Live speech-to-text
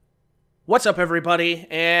What's up, everybody?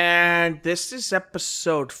 And this is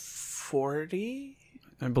episode 40?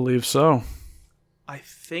 I believe so. I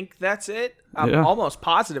think that's it. I'm Yeah. almost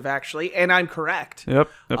positive, actually, and I'm correct. Yep,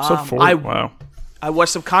 episode 40. Wow. I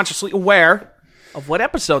was subconsciously aware of what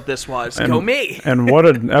episode this was. Go me! And what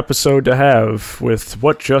an episode to have with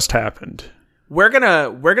what just happened. We're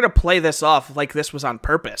gonna play this off like this was on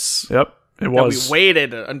purpose. Yep, it was. That we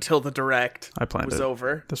waited until the direct I planned was it.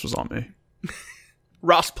 over. This was on me.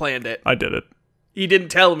 Ross planned it. I did it. He didn't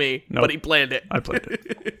tell me, Nope. but he planned it. I played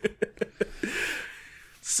it.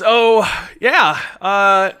 So,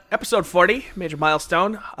 yeah, episode 40, major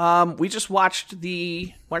milestone. We just watched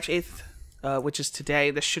the March 8th, which is today.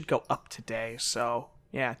 This should go up today. So,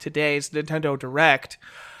 yeah, today's Nintendo Direct.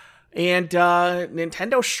 And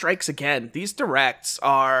Nintendo strikes again. These Directs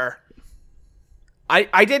are...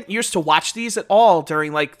 I didn't used to watch these at all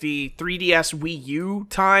during, like, the 3DS Wii U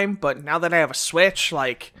time, but now that I have a Switch,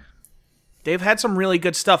 like, they've had some really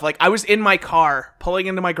good stuff. Like, I was in my car, pulling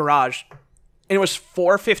into my garage, and it was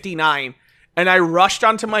 4:59, and I rushed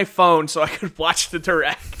onto my phone so I could watch the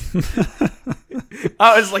Direct.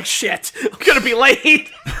 I was like, shit, I'm gonna be late.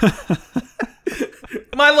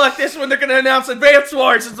 My luck, this one they're gonna announce Advance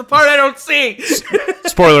Wars. It's the part I don't see.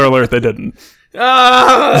 Spoiler alert, they didn't.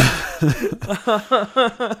 Yeah,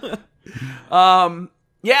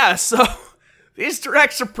 so these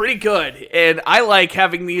Directs are pretty good, and I like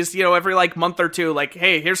having these, every, like, month or two, like,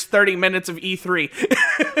 hey, here's 30 minutes of E3.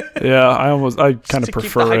 Yeah, I kind of to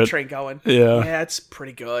prefer keep the hype it. train going. Yeah. Yeah, it's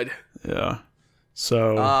pretty good. Yeah.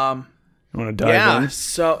 So, you want to dive in?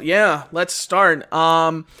 So, yeah, let's start.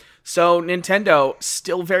 So Nintendo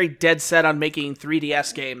still very dead set on making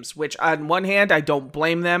 3DS games, which on one hand, I don't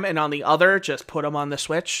blame them, and on the other, just put them on the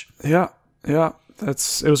Switch. Yeah. It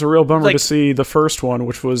was a real bummer to see the first one,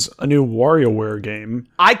 which was a new WarioWare game.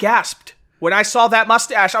 I gasped. When I saw that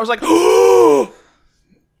mustache, I was like, oh!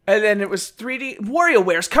 And then it was 3D.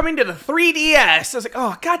 WarioWare's coming to the 3DS. I was like,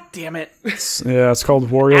 oh, god damn it. Yeah, it's called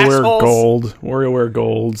WarioWare Assholes. Gold. WarioWare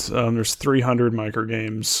Gold. There's 300 micro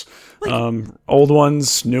games. Old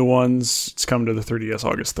ones, new ones. It's coming to the 3DS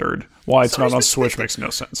August 3rd. Why it's not on Switch makes no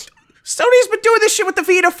sense. Sony's been doing this shit with the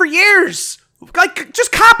Vita for years. Like,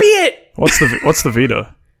 just copy it. What's the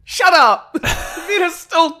Vita? Shut up. The Vita's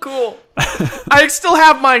still cool. I still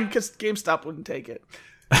have mine because GameStop wouldn't take it.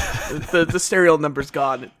 The serial number's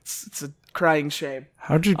gone. It's a crying shame.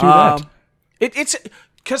 How'd you do that? It's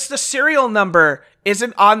because the serial number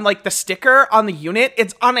isn't on, like, the sticker on the unit.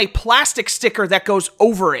 It's on a plastic sticker that goes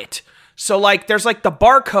over it. So, like, there's, like, the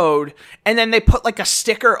barcode, and then they put, like, a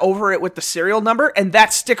sticker over it with the serial number, and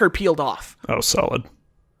that sticker peeled off. Oh, solid.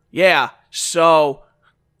 Yeah, so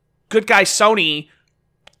good guy Sony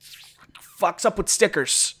fucks up with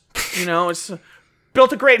stickers. It's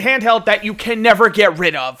built a great handheld that you can never get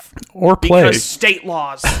rid of. Or play. Because state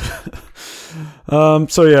laws.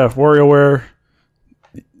 So yeah, WarioWare.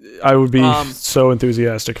 I would be so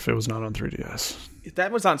enthusiastic if it was not on 3DS. If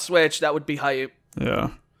that was on Switch, that would be hype.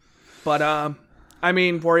 Yeah. But, I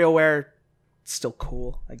mean, WarioWare, it's still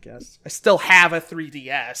cool, I guess. I still have a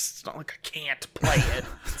 3DS. It's not like I can't play it.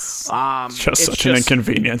 It's just such an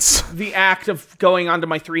inconvenience. The act of going onto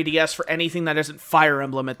my 3DS for anything that isn't Fire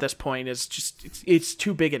Emblem at this point is just, it's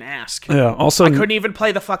too big an ask. Yeah, also... I couldn't even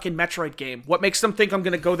play the fucking Metroid game. What makes them think I'm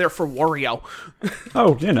going to go there for Wario?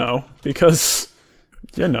 Oh, because...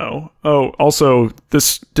 Oh, also,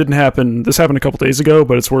 this didn't happen. This happened a couple days ago,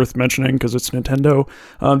 but it's worth mentioning because it's Nintendo.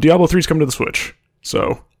 Diablo 3 is coming to the Switch,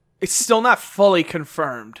 so... It's still not fully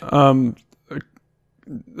confirmed.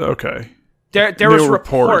 Okay. There was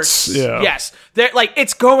reports. Yeah. Yes.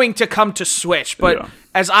 It's going to come to Switch, but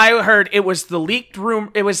as I heard, it was the leaked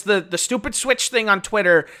room. It was the stupid Switch thing on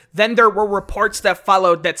Twitter. Then there were reports that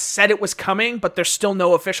followed that said it was coming, but there's still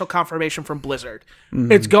no official confirmation from Blizzard.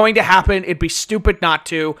 Mm-hmm. It's going to happen. It'd be stupid not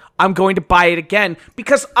to. I'm going to buy it again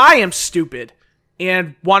because I am stupid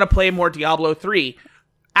and want to play more Diablo 3.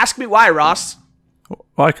 Ask me why, Ross.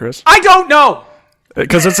 Why, Chris? I don't know.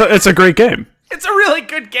 Because it's a great game. It's a really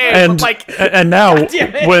good game. And now,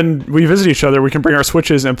 when we visit each other, we can bring our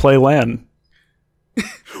Switches and play LAN.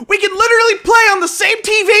 We can literally play on the same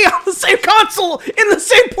TV, on the same console, in the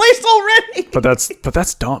same place already. But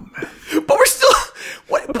that's dumb. But we're still...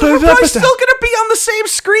 we're probably still going to be on the same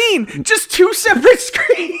screen. Just two separate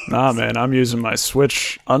screens. Nah, man, I'm using my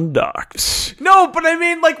Switch undocked. No, but I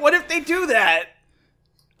mean, what if they do that?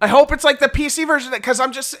 I hope it's like the PC version, because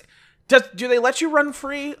I'm just... Do they let you run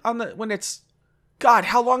free on when it's... God,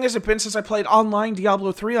 how long has it been since I played online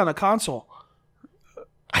Diablo 3 on a console?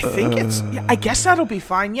 I think I guess that'll be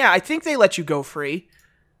fine. Yeah, I think they let you go free.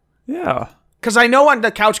 Yeah. Because I know on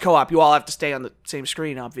the couch co-op, you all have to stay on the same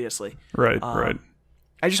screen, obviously. Right, right.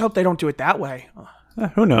 I just hope they don't do it that way.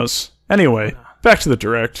 Who knows? Anyway, back to the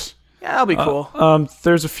Direct. Yeah, that'll be cool.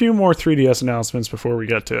 There's a few more 3DS announcements before we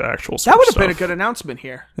get to actual Switch That would have stuff. been a good announcement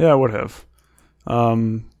here. Yeah, it would have.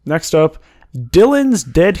 Next up, Dylan's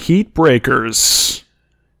Dead Heat Breakers.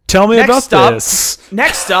 Tell me about this.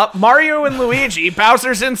 Next up, Mario and Luigi,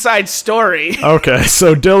 Bowser's Inside Story. Okay,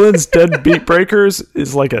 so Dylan's Dead Beat Breakers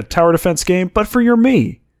is like a tower defense game, but for your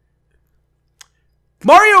Mii.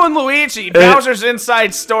 Mario and Luigi, Bowser's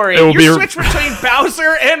Inside Story. You switch between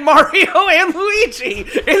Bowser and Mario and Luigi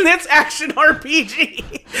in this action RPG.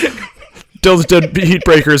 Dylan's Dead Heat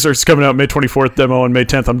Breakers are coming out May 24th demo, and May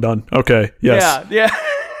 10th I'm done. Okay, yes. Yeah.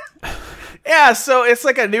 Yeah, so it's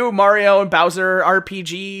like a new Mario and Bowser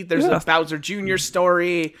RPG. There's a Bowser Jr.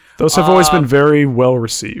 story. Those have always been very well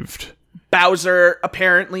received. Bowser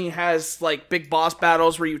apparently has like big boss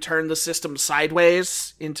battles where you turn the system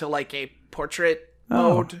sideways into like a portrait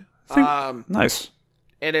mode. Nice.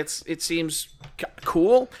 And it seems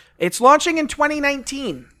cool. It's launching in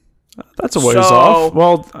 2019. That's a ways off.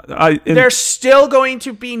 Well, they're still going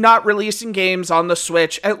to be not releasing games on the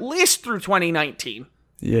Switch at least through 2019.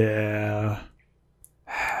 Yeah.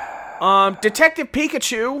 Detective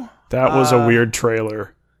Pikachu. That was a weird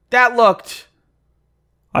trailer. That looked...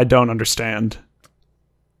 I don't understand.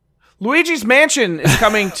 Luigi's Mansion is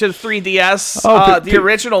coming to 3DS, the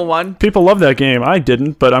original one. People love that game. I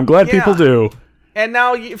didn't, but I'm glad people do. And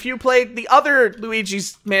now if you played the other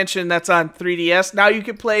Luigi's Mansion that's on 3DS, now you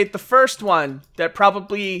can play the first one that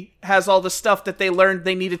probably has all the stuff that they learned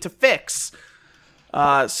they needed to fix.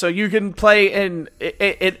 So you can play in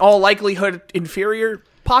all likelihood inferior,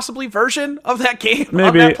 possibly version of that game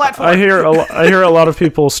on that platform. I hear a lot of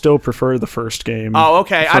people still prefer the first game. Oh,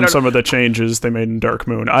 okay. From some of the changes they made in Dark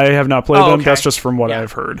Moon. I have not played them. Okay. That's just from what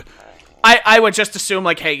I've heard. I would just assume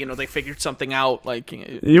like, hey, they figured something out. Like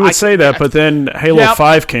you would say that, but then Halo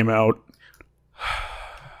 5 came out.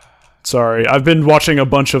 Sorry, I've been watching a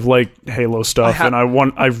bunch of like Halo stuff, and I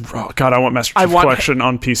want Master Chief Collection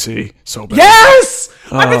on PC so bad. Yes,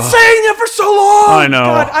 I've been saying it for so long. I know.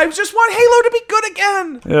 God, I just want Halo to be good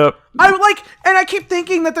again. Yep. I keep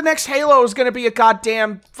thinking that the next Halo is going to be a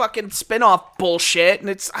goddamn fucking spin-off bullshit, and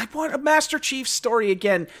I want a Master Chief story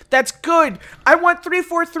again. That's good. I want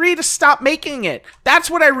 343 to stop making it. That's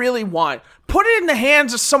what I really want. Put it in the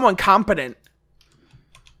hands of someone competent.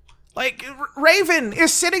 Like, Raven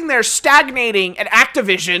is sitting there stagnating at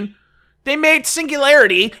Activision. They made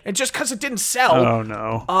Singularity, and just because it didn't sell... Oh,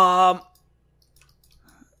 no.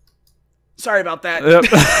 Sorry about that. Yep.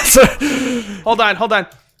 Hold on.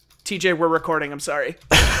 TJ, we're recording. I'm sorry.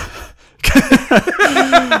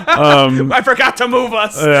 I forgot to move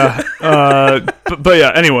us. Yeah. But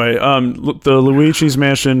yeah, anyway, the Luigi's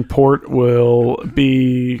Mansion port will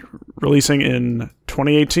be releasing in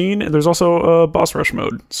 2018. There's also a boss rush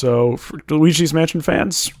mode. So for Luigi's Mansion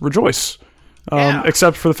fans, rejoice.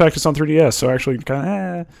 Except for the fact it's on 3DS. So actually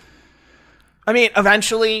kind of I mean,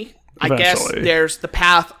 eventually, I guess there's the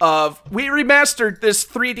path of we remastered this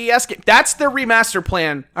 3DS game. That's their remaster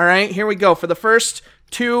plan. All right, here we go. For the first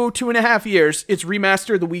 2.5 years, it's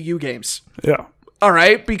remaster the Wii U games. Yeah. All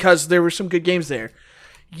right, because there were some good games there.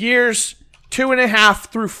 Years 2.5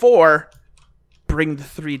 through 4, bring the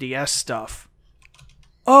 3DS stuff.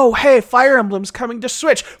 Oh, hey, Fire Emblem's coming to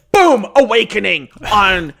Switch. Boom, Awakening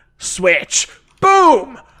on Switch.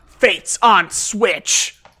 Boom, Fates on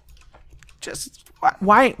Switch. Just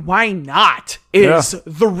why not is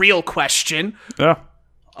the real question. Yeah.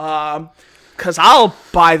 Because I'll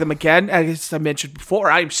buy them again. As I mentioned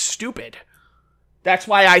before, I'm stupid. That's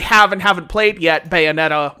why I haven't played yet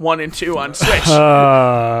Bayonetta 1 and 2 on Switch.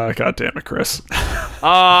 God damn it, Chris.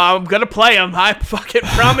 I'm going to play them. I fucking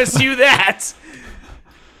promise you that.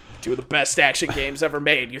 Two of the best action games ever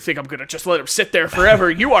made. You think I'm going to just let them sit there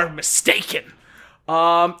forever? You are mistaken.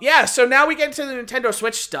 Yeah, so now we get into the Nintendo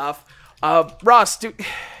Switch stuff. Ross,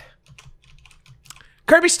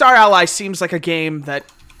 Kirby Star Allies seems like a game that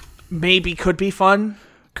maybe could be fun.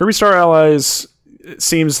 Kirby Star Allies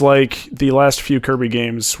seems like the last few Kirby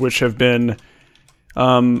games, which have been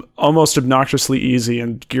almost obnoxiously easy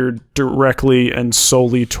and geared directly and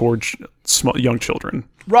solely towards young children.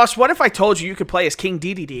 Ross, what if I told you could play as King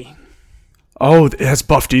Dedede? Oh, it has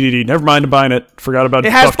Buff Dedede. Never mind buying it. Forgot about it.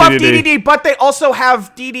 It has Buff Dedede, but they also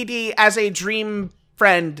have Dedede as a dream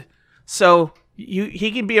friend. So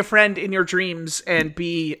he can be a friend in your dreams and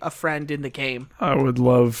be a friend in the game. I would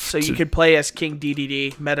love So you could play as King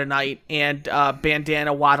Dedede, Meta Knight, and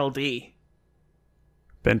Bandana Waddle Dee.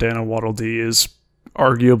 Bandana Waddle Dee is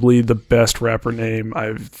arguably the best rapper name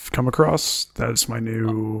I've come across. That's my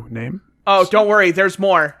new name. Oh, don't worry. There's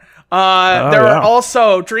more. There are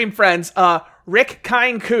also Dream Friends. Rick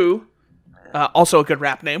Kine Koo, also a good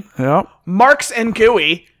rap name. Yeah. Marks and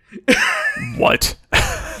Gooey. What?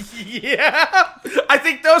 Yeah. I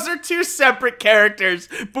think those are two separate characters,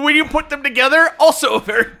 but when you put them together, also a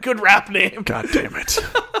very good rap name. God damn it.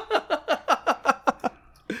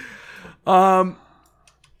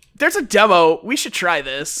 There's a demo. We should try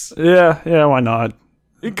this. Yeah, why not?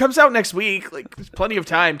 It comes out next week. Like, there's plenty of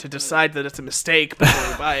time to decide that it's a mistake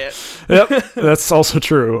before we buy it. Yep, that's also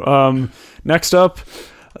true. Next up,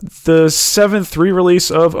 the 7th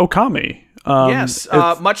re-release of Okami. Yes,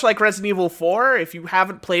 much like Resident Evil 4, if you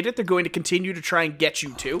haven't played it, they're going to continue to try and get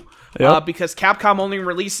you to. Yep. Because Capcom only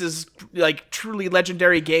releases, like, truly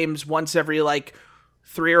legendary games once every, like,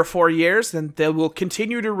 3 or 4 years, and they will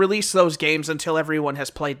continue to release those games until everyone has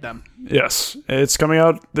played them. Yes, it's coming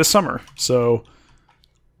out this summer, so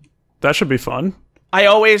that should be fun. I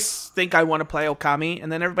always think I want to play Okami,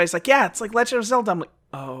 and then everybody's like, yeah, it's like Legend of Zelda. I'm like,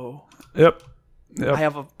 oh. Yep. I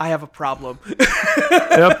have a problem.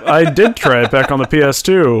 Yep, I did try it back on the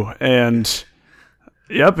PS2, and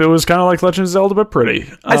yep, it was kind of like Legend of Zelda, but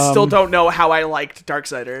pretty. I still don't know how I liked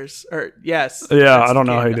Darksiders. Or, yes. Yeah, I don't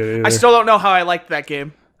know how you did it either. I still don't know how I liked that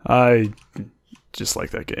game. I just like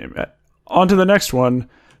that game. On to the next one.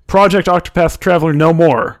 Project Octopath Traveler No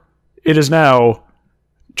More. It is now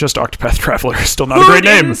just Octopath Traveler. Still not a great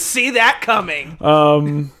name. Who didn't see that coming?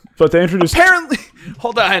 But they introduced... Apparently...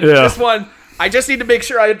 Hold on. Yeah. This one... I just need to make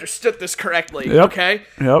sure I understood this correctly, okay?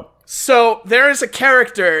 Yep. So, there is a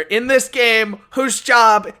character in this game whose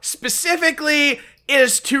job specifically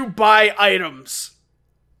is to buy items.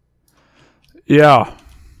 Yeah.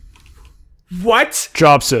 What?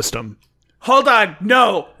 Job system. Hold on.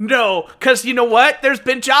 No. Because you know what? There's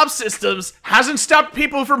been job systems. Hasn't stopped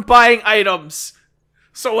people from buying items.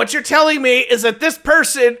 So what you're telling me is that this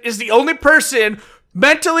person is the only person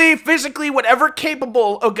mentally, physically, whatever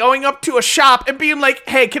capable of going up to a shop and being like,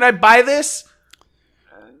 hey, can I buy this?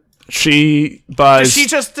 She buys...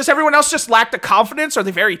 Does everyone else just lack the confidence? Are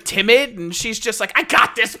they very timid? And she's just like, I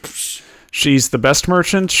got this. Psh. She's the best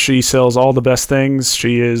merchant. She sells all the best things.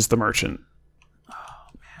 She is the merchant. Oh,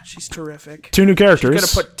 man, she's terrific. 2 new characters.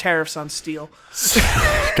 She's gonna put tariffs on steel.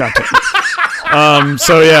 God damn it.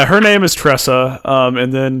 So yeah, her name is Tressa.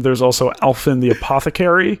 And then there's also Alphen the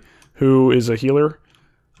Apothecary, who is a healer.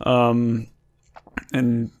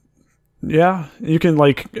 And yeah, you can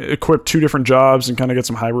like equip 2 different jobs and kind of get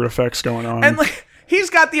some hybrid effects going on. And like, he's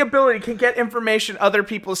got the ability, can get information other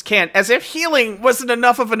people's can't. As if healing wasn't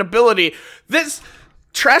enough of an ability. This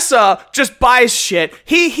Tressa just buys shit.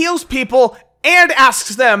 He heals people and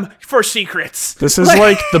asks them for secrets. This is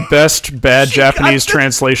like the best bad Japanese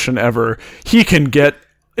translation ever. He can get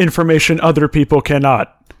information other people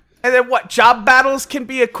cannot. And then what? Job battles can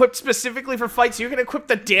be equipped specifically for fights. You can equip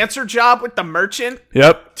the dancer job with the merchant.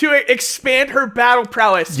 Yep. To expand her battle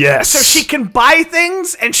prowess. Yes. So she can buy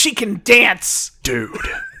things and she can dance. Dude,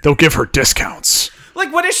 they'll give her discounts.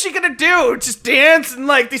 Like, what is she gonna do? Just dance and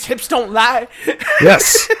like, these hips don't lie?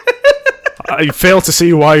 Yes. I fail to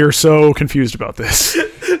see why you're so confused about this.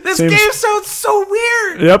 This game sounds so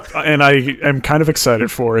weird. Yep, and I am kind of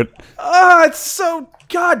excited for it. Oh, it's so...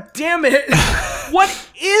 God damn it. What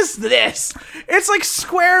is this? It's like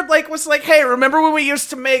Square was like, hey, remember when we used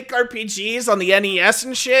to make RPGs on the NES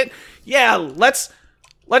and shit? Yeah, let's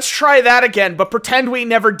try that again, but pretend we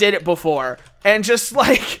never did it before. And just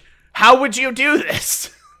like, how would you do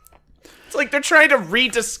this? It's like they're trying to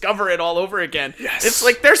rediscover it all over again. Yes. It's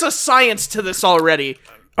like there's a science to this already.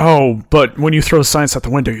 Oh, but when you throw science out the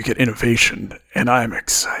window, you get innovation, and I'm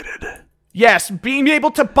excited. Yes, being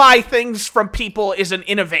able to buy things from people is an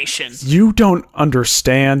innovation. You don't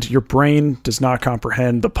understand. Your brain does not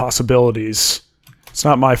comprehend the possibilities. It's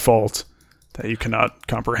not my fault that you cannot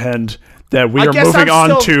comprehend that we are moving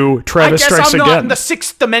on to Travis Strikes Again. I guess I'm not in the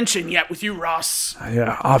 6th dimension yet with you, Ross.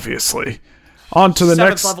 Yeah, obviously. On to the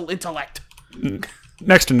 7th level intellect.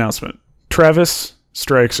 Next announcement. Travis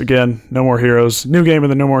Strikes Again, No More Heroes. New game in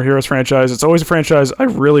the No More Heroes franchise. It's always a franchise I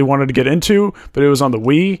really wanted to get into, but it was on the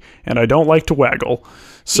Wii, and I don't like to waggle.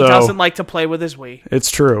 So, he doesn't like to play with his Wii. It's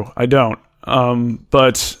true. I don't.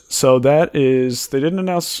 But, so that is... They didn't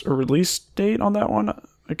announce a release date on that one?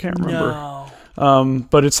 I can't remember. No.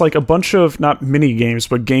 But it's like a bunch of, not mini games,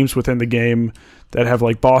 but games within the game that have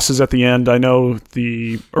like bosses at the end. I know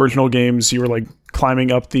the original games, you were like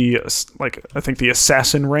climbing up the, like, I think the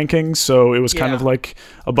assassin ranking, so it was kind of like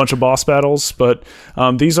a bunch of boss battles, but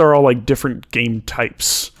these are all like different game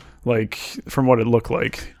types, like from what it looked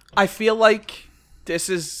like. I feel like this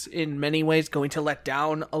is in many ways going to let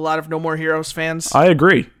down a lot of No More Heroes fans. I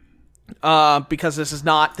agree. because this is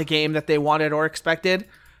not the game that they wanted or expected.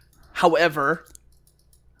 However,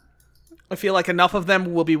 I feel like enough of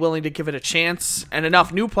them will be willing to give it a chance, and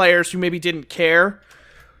enough new players who maybe didn't care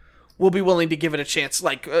will be willing to give it a chance.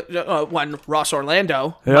 Like when Ross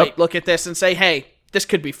Orlando might look at this and say, hey, this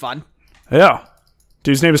could be fun. Yeah.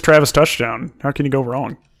 Dude's name is Travis Touchdown. How can you go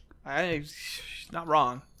wrong? Not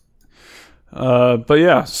wrong. But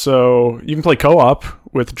yeah, so you can play co-op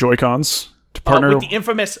with Joy-Cons to partner with the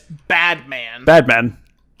infamous Badman. Badman.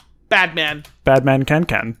 Badman. Badman can.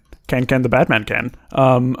 Can the Badman can.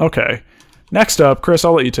 Okay. Next up, Chris,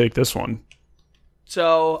 I'll let you take this one.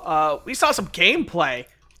 So, we saw some gameplay.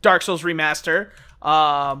 Dark Souls Remaster.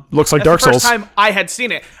 Looks like Dark Souls. That's the first time I had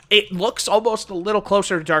seen it. It looks almost a little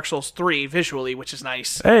closer to Dark Souls 3 visually, which is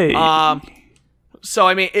nice. Hey. So,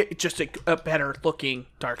 I mean, it's just a better looking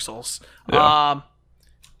Dark Souls. Yeah.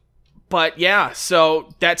 But yeah,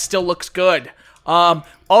 so that still looks good.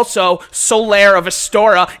 Also, Solaire of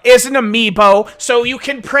Astora is an amiibo, so you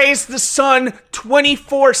can praise the sun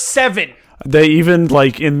 24/7. They even,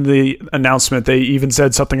 like, in the announcement, they even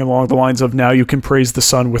said something along the lines of, now you can praise the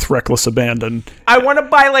sun with reckless abandon. I want to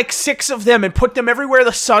buy, like, 6 of them and put them everywhere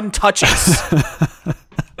the sun touches.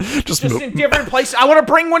 just in different places. I want to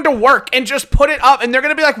bring one to work and just put it up, and they're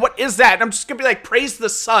going to be like, what is that? And I'm just going to be like, praise the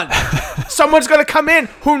sun. Someone's going to come in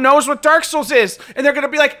who knows what Dark Souls is, and they're going to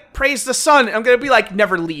be like, praise the sun. And I'm going to be like,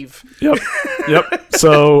 never leave. Yep.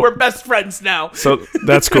 So we're best friends now. So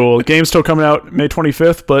that's cool. The game's still coming out May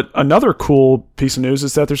 25th, but another cool piece of news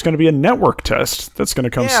is that there's going to be a network test that's going to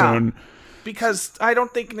come soon. Because I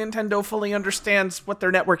don't think Nintendo fully understands what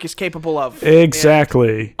their network is capable of.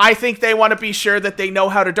 Exactly. And I think they want to be sure that they know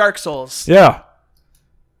how to Dark Souls. Yeah.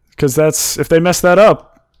 Because if they mess that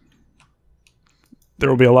up, there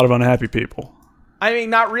will be a lot of unhappy people. I mean,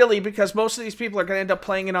 not really, because most of these people are going to end up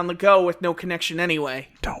playing it on the go with no connection anyway.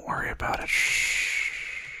 Don't worry about it.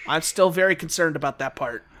 Shh. I'm still very concerned about that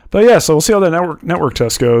part. But yeah, so we'll see how that network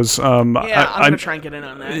test goes. I'm going to try and get in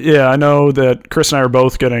on that. Yeah, I know that Chris and I are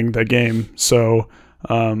both getting the game, so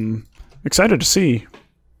excited to see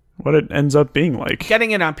what it ends up being like.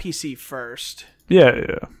 Getting it on PC first.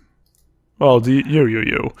 Yeah. Well,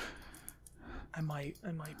 you. I might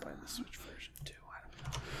buy the Switch version too. I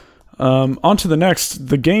don't know. On to the next,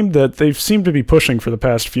 the game that they've seemed to be pushing for the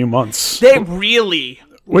past few months. They really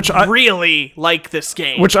like this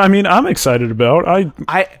game. Which, I mean, I'm excited about.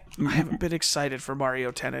 I haven't been excited for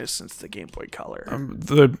Mario Tennis since the Game Boy Color.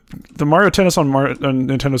 The Mario Tennis on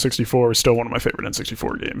Nintendo 64 is still one of my favorite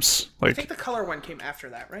N64 games. Like, I think the Color one came after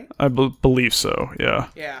that, right? I believe so. Yeah.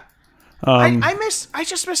 Yeah. I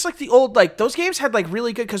just miss like the old, like those games had like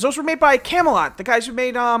really good, because those were made by Camelot, the guys who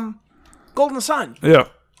made Golden Sun. Yeah.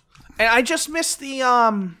 And I just miss the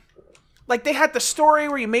like they had the story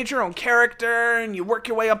where you made your own character and you work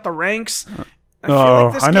your way up the ranks. I feel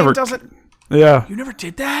like this game doesn't. Yeah. You never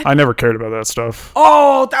did that? I never cared about that stuff.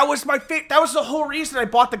 Oh, that was my favorite. That was the whole reason I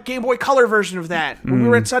bought the Game Boy Color version of that when we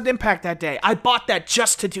were at Sudden Impact that day. I bought that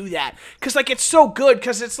just to do that. Because, like, it's so good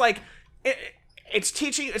because it's like... It's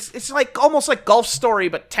teaching... It's like almost like Golf Story,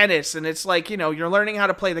 but tennis. And it's like, you know, you're learning how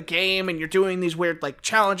to play the game and you're doing these weird, like,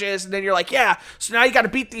 challenges. And then you're like, yeah, so now you got to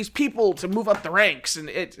beat these people to move up the ranks. And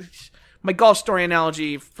my Golf Story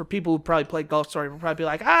analogy for people who probably played Golf Story will probably be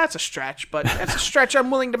like, it's a stretch, but that's a stretch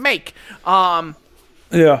I'm willing to make. Like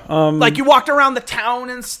you walked around the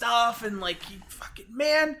town and stuff, and like you fucking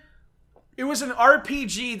man, it was an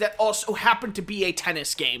RPG that also happened to be a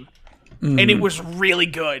tennis game, and it was really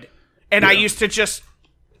good. And I used to just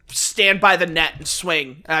stand by the net and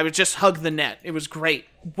swing. I would just hug the net. It was great.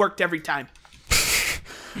 Worked every time.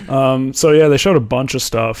 So yeah, they showed a bunch of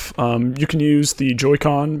stuff. You can use the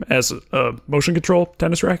Joy-Con as a motion control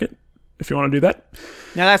tennis racket if you want to do that.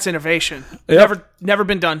 Now that's innovation. Yep. Never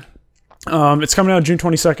been done. It's coming out June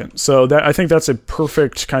 22nd. So I think that's a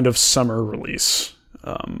perfect kind of summer release.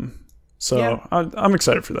 I'm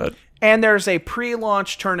excited for that. And there's a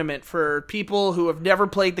pre-launch tournament for people who have never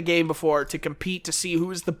played the game before to compete to see who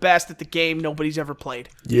is the best at the game nobody's ever played.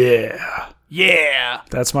 Yeah.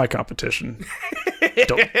 That's my competition.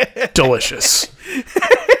 Delicious.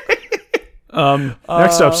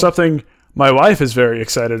 Next up, something my wife is very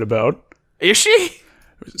excited about. Is she?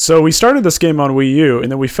 So we started this game on Wii U,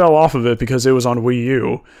 and then we fell off of it because it was on Wii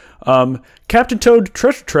U. Captain Toad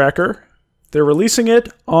Treasure Tracker. They're releasing it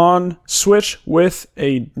on Switch with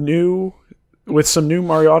some new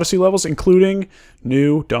Mario Odyssey levels, including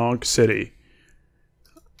New Donk City.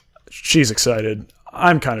 She's excited.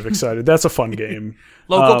 I'm kind of excited. That's a fun game.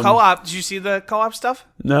 Local co-op. Did you see the co-op stuff?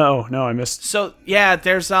 No, I missed. So yeah,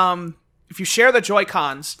 there's if you share the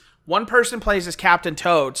Joy-Cons one person plays as Captain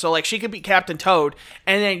Toad, so like she could be Captain Toad,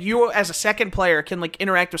 and then you as a second player can like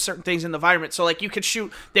interact with certain things in the environment. So like you could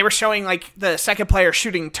shoot. They were showing like the second player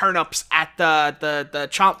shooting turnips at the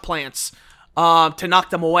chomp plants to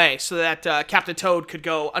knock them away, so that Captain Toad could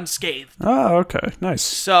go unscathed. Oh, okay, nice.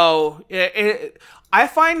 So I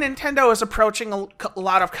find Nintendo is approaching a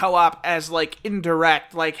lot of co-op as like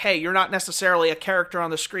indirect, like, hey, you're not necessarily a character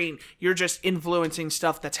on the screen, you're just influencing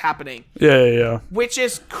stuff that's happening. Yeah. Which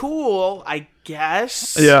is cool, I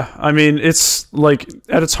guess. Yeah, I mean, it's like,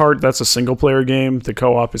 at its heart, that's a single-player game. The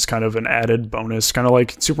co-op is kind of an added bonus, kind of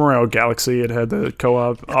like Super Mario Galaxy. It had the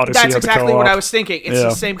co-op, Odyssey That's had the exactly co-op. what I was thinking. It's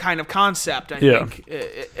the same kind of concept, I think,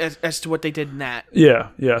 as to what they did in that.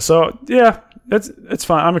 Yeah. So, yeah, it's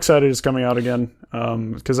fine. I'm excited it's coming out again,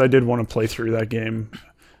 because I did want to play through that game.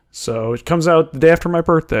 So, it comes out the day after my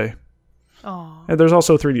birthday. Oh. And there's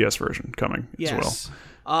also a 3DS version coming as well.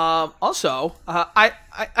 Also,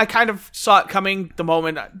 I kind of saw it coming the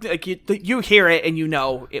moment like you hear it and you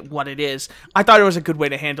know what it is. I thought it was a good way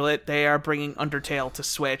to handle it. They are bringing Undertale to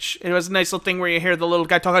Switch. It was a nice little thing where you hear the little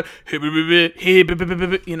guy talking,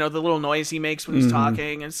 you know, the little noise he makes when he's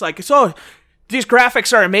talking. And it's like, these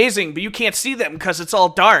graphics are amazing, but you can't see them because it's all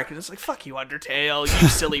dark. And it's like, fuck you, Undertale, you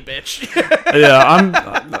silly bitch.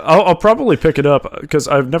 Yeah, I'll probably pick it up because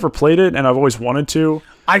I've never played it and I've always wanted to.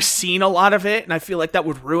 I've seen a lot of it, and I feel like that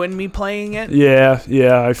would ruin me playing it. Yeah,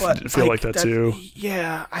 I feel like that too.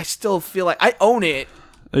 Yeah, I still feel like I own it.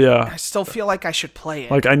 Yeah. I still feel like I should play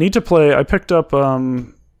it. Like, I need to play. I picked up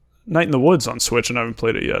Night in the Woods on Switch, and I haven't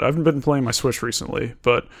played it yet. I haven't been playing my Switch recently,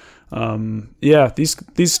 but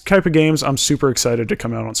these type of games, I'm super excited to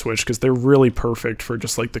come out on Switch because they're really perfect for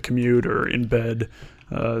just like the commute or in bed.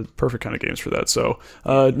 Perfect kind of games for that. So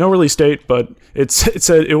no release date, but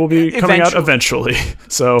it will be coming out eventually.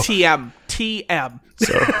 So TM.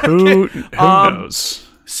 So who knows?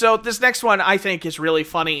 So this next one I think is really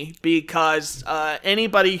funny because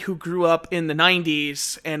anybody who grew up in the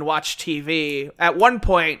 90s and watched TV at one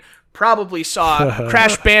point probably saw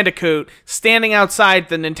Crash Bandicoot standing outside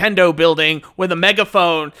the Nintendo building with a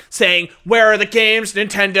megaphone saying, "Where are the games,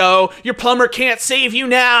 Nintendo? Your plumber can't save you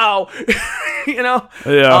now." You know?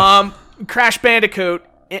 Yeah. Crash Bandicoot,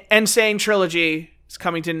 Insane Trilogy is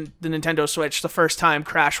coming to the Nintendo Switch. The first time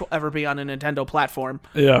Crash will ever be on a Nintendo platform.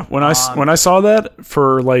 Yeah. When I saw that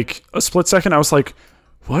for like a split second, I was like,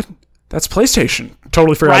 "What? That's PlayStation."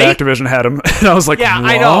 Totally forgot Activision had them, and I was like, "Yeah, what?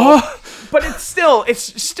 I know." But it's still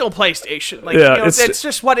PlayStation. Like, yeah, you know, it's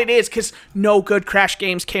just what it is because no good Crash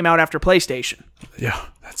games came out after PlayStation. Yeah,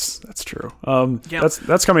 that's true.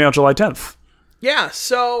 That's coming out July 10th. Yeah,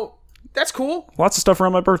 so that's cool. Lots of stuff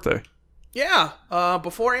around my birthday. Yeah,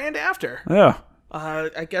 before and after. Yeah.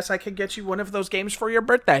 I guess I could get you one of those games for your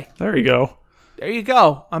birthday. There you go. There you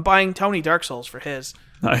go. I'm buying Tony Dark Souls for his.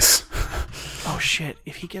 Nice. Oh shit!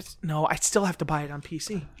 If he gets I still have to buy it on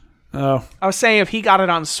PC. Oh. I was saying if he got it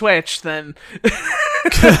on Switch, then...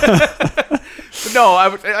 No,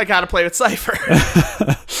 I gotta play with Cypher.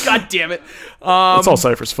 God damn it. It's all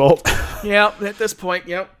Cypher's fault. Yeah, at this point,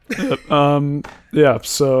 yep. Yeah,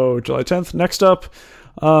 so July 10th. Next up,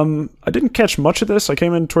 I didn't catch much of this. I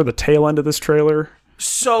came in toward the tail end of this trailer.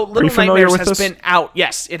 So Little Nightmares has been out.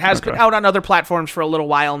 Yes, it has been out on other platforms for a little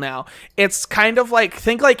while now. It's kind of like,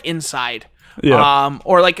 think like Inside. Yeah.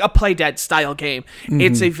 Or like a Play Dead style game. Mm-hmm.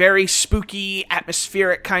 It's a very spooky,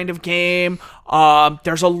 atmospheric kind of game.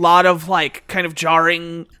 There's a lot of like kind of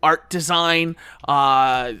jarring art design.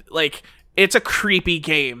 Like it's a creepy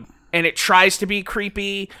game, and it tries to be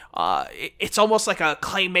creepy. It's almost like a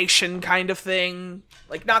claymation kind of thing.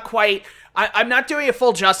 Like not quite. I'm not doing it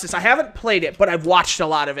full justice. I haven't played it, but I've watched a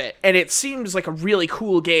lot of it, and it seems like a really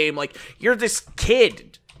cool game. Like you're this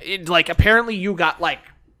kid. Like apparently you got like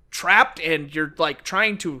trapped and you're like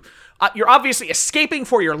trying to you're obviously escaping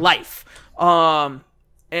for your life, and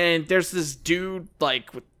there's this dude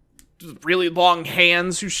like with really long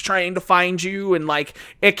hands who's trying to find you, and like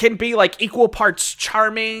it can be like equal parts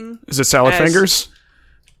charming. Is it Salad Fingers?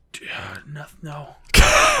 No.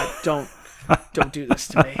 Don't do this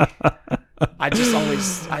to me.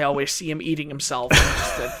 I always see him eating himself,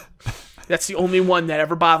 and that's the only one that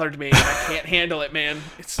ever bothered me, and I can't handle it, man.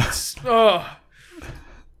 It's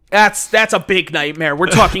That's a big nightmare. We're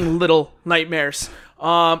talking Little Nightmares.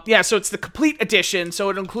 So it's the complete edition. So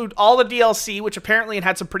it'll include all the DLC, which apparently it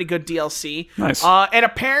had some pretty good DLC. Nice. And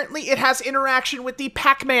apparently it has interaction with the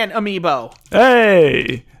Pac-Man amiibo.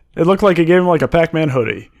 Hey! It looked like it gave him like a Pac-Man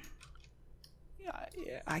hoodie.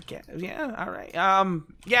 Yeah, I get it. Yeah, all right.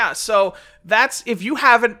 So that's, if you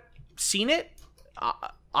haven't seen it,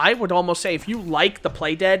 I would almost say if you like the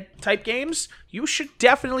Play Dead type games, you should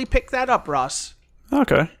definitely pick that up, Ross.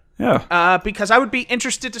 Okay. Yeah. Because I would be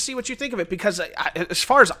interested to see what you think of it. Because as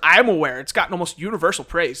far as I'm aware, it's gotten almost universal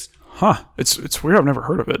praise. Huh. It's weird. I've never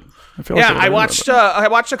heard of it. I feel like I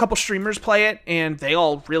watched a couple streamers play it, and they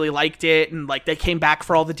all really liked it, and like they came back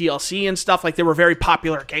for all the DLC and stuff. Like they were very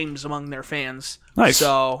popular games among their fans. Nice.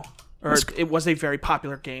 So, it was a very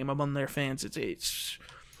popular game among their fans. It's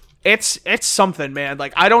something, man.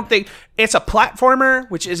 Like I don't think it's a platformer,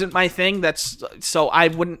 which isn't my thing. So I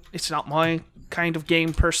wouldn't. It's not my kind of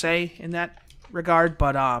game per se in that regard.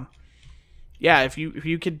 But yeah, if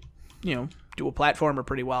you could, do a platformer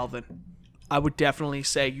pretty well, then I would definitely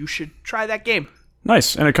say you should try that game.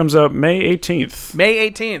 Nice. And it comes out May 18th.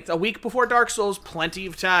 May 18th, a week before Dark Souls. Plenty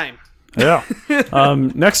of time. Yeah.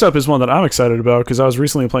 Next up is one that I'm excited about because I was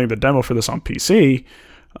recently playing the demo for this on PC.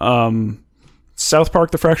 South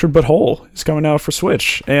Park: The Fractured But Whole is coming out for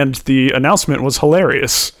Switch, and the announcement was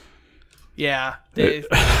hilarious. Yeah.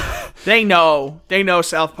 They know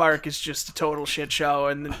South Park is just a total shit show,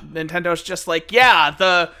 and Nintendo's just like, yeah,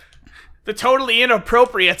 the totally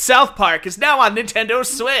inappropriate South Park is now on Nintendo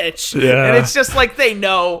Switch. Yeah. And it's just like they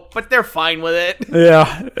know, but they're fine with it.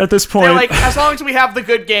 Yeah, at this point. They're like, as long as we have the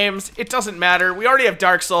good games, it doesn't matter. We already have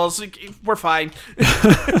Dark Souls. We're fine.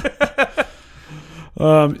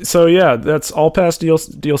 So yeah, that's all past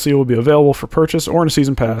DLC will be available for purchase or in a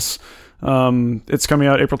season pass. It's coming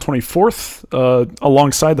out April 24th,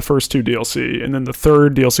 alongside the first two DLC, and then the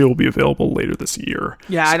third DLC will be available later this year.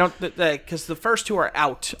 Yeah, I don't, because the first two are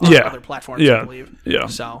out on other platforms, I believe. Yeah.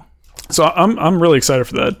 So I'm really excited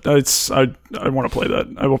for that. I want to play that.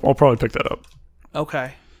 I'll probably pick that up.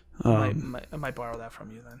 Okay. I might borrow that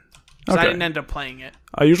from you then. Because I didn't end up playing it.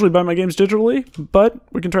 I usually buy my games digitally, but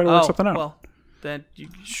we can try to work something out. Well, then you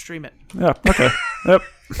stream it. Yeah, okay. Yep.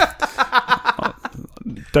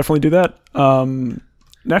 Definitely do that.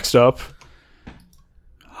 Next up,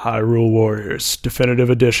 Hyrule Warriors Definitive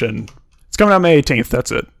Edition. It's coming out May 18th,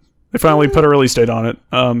 that's it. They finally put a release date on it.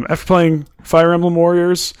 After playing Fire Emblem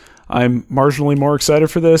Warriors, I'm marginally more excited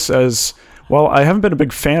for this as, well, I haven't been a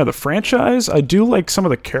big fan of the franchise. I do like some of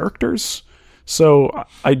the characters, so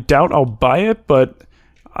I doubt I'll buy it, but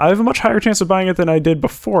I have a much higher chance of buying it than I did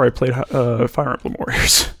before I played Fire Emblem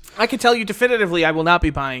Warriors. I can tell you definitively I will not be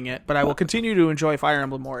buying it, but I will continue to enjoy Fire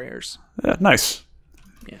Emblem Warriors. Yeah, nice.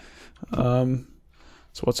 Yeah.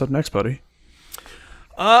 So what's up next, buddy?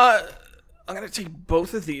 I'm going to take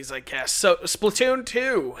both of these, I guess. So Splatoon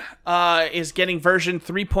 2 is getting version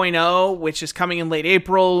 3.0, which is coming in late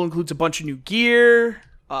April, includes a bunch of new gear,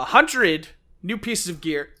 100 new pieces of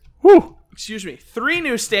gear. Woo! Excuse me, 3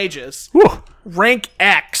 new stages. Woo! Rank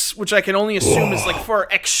X, which I can only assume is like for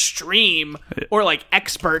extreme or like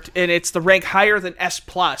expert, and it's the rank higher than S+.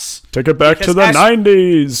 Take it back to the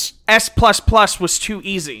 90s. S++ was too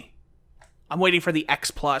easy. I'm waiting for the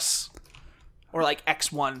X+. Or like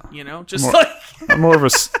X1, just I'm more of a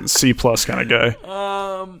C+ kind of guy.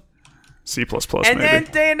 C++, and maybe. then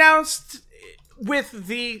they announced with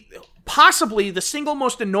possibly the single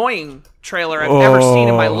most annoying trailer I've ever seen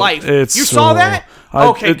in my life. You saw that?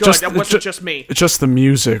 Okay, good. That wasn't just me. It's just the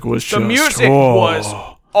music was The music was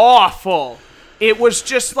awful. It was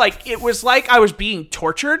just like, I was being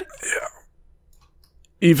tortured. Yeah.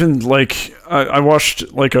 Even like I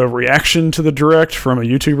watched like a reaction to the direct from a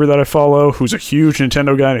YouTuber that I follow who's a huge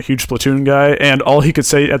Nintendo guy and a huge Splatoon guy, and all he could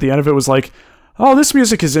say at the end of it was like, "Oh, this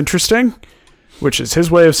music is interesting," which is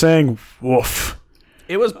his way of saying woof.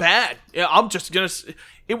 It was bad. I'm just gonna.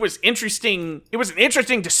 It was interesting. It was an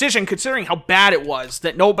interesting decision considering how bad it was.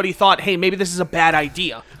 That nobody thought, "Hey, maybe this is a bad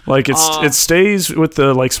idea." Like it stays with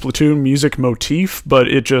the like Splatoon music motif, but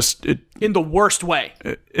it in the worst way.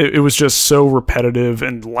 It was just so repetitive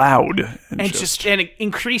and loud, and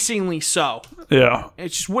increasingly so. Yeah, it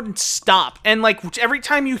just wouldn't stop, and like every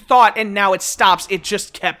time you thought, and now it stops, it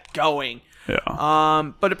just kept going.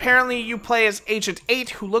 Yeah. But apparently you play as Agent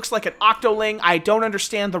 8, who looks like an Octoling. I don't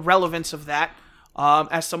understand the relevance of that.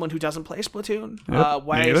 As someone who doesn't play Splatoon,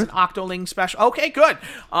 why is an Octoling special? Okay, good.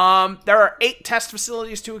 There are 8 test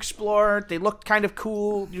facilities to explore. They look kind of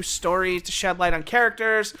cool. New stories to shed light on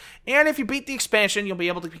characters. And if you beat the expansion, you'll be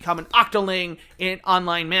able to become an Octoling in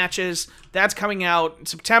online matches. That's coming out in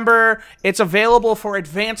September. It's available for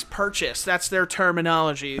advanced purchase. That's their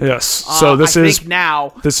terminology. Yes. So this is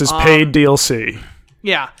paid DLC.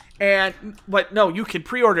 Yeah. But no, you can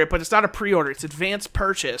pre-order it, but it's not a pre-order. It's advanced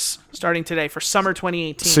purchase starting today for summer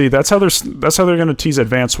 2018. See, that's how they're going to tease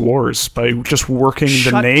Advance Wars by just working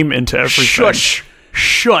the name into everything.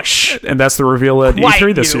 Shush. And that's the reveal at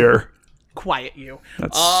E3 this year. Quiet you.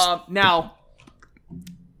 Now,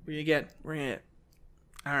 we're gonna get.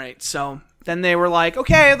 All right. So then they were like,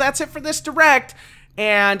 okay, that's it for this direct.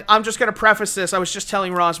 And I'm just going to preface this. I was just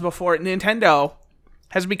telling Ross before, Nintendo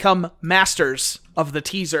has become masters of the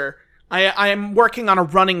teaser. I am working on a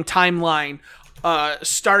running timeline,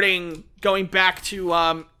 starting going back to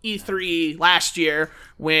E3 last year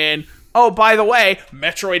when, oh, by the way,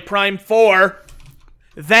 Metroid Prime 4,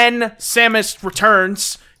 then Samus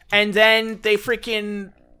Returns, and then they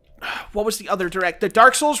freaking... What was the other direct? The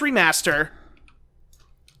Dark Souls remaster.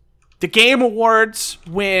 The Game Awards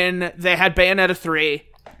when they had Bayonetta 3.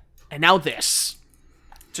 And now this.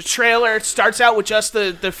 It's a trailer. It starts out with just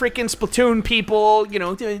the freaking Splatoon people, you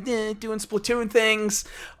know, doing Splatoon things.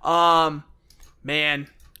 Man.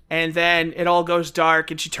 And then it all goes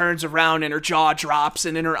dark and she turns around and her jaw drops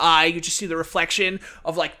and in her eye you just see the reflection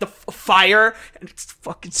of like the fire and it's the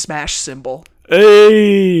fucking Smash symbol.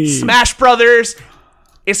 Hey! Smash Brothers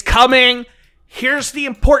is coming. Here's the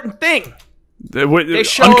important thing. They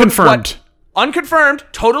showed unconfirmed. Unconfirmed.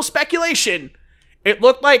 Total speculation. It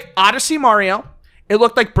looked like Odyssey Mario. It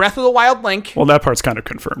looked like Breath of the Wild Link. Well, that part's kind of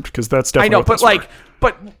confirmed because that's definitely. I know,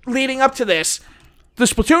 but leading up to this, the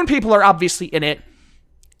Splatoon people are obviously in it.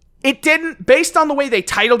 It didn't, based on the way they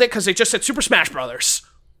titled it, because they just said Super Smash Brothers.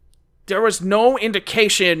 There was no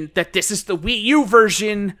indication that this is the Wii U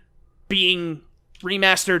version being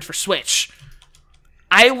remastered for Switch.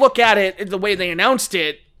 I look at it the way they announced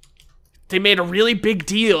it. They made a really big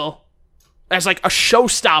deal as like a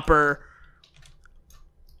showstopper.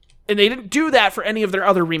 And they didn't do that for any of their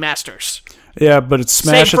other remasters. Yeah, but it's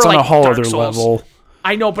Smash. It's on a whole other level.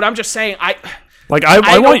 I know, but I'm just saying. I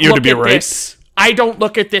want you to be right. I don't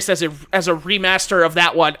look at this as a remaster of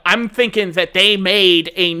that one. I'm thinking that they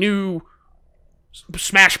made a new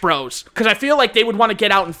Smash Bros. Because I feel like they would want to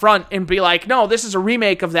get out in front and be like, no, this is a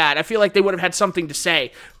remake of that. I feel like they would have had something to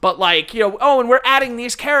say. But like, you know, oh, and we're adding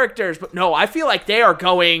these characters. But no, I feel like they are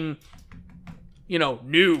going, you know,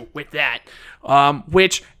 new with that.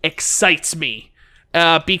 Which excites me.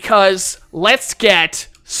 Because let's get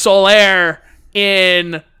Solaire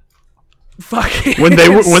in fucking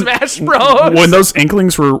Smash Bros. When those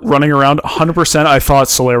Inklings were running around, 100%, I thought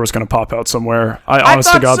Solaire was going to pop out somewhere. I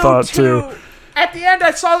honest to God thought too. At the end,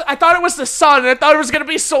 I thought it was the sun, and I thought it was going to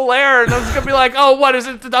be Solaire, and I was going to be like, oh, what, is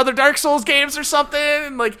it the other Dark Souls games or something?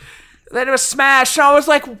 And like, then it was Smash, and I was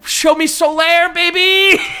like, show me Solaire,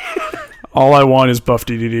 baby! All I want is Buff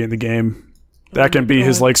DDD in the game. That can be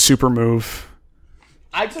his, like, super move.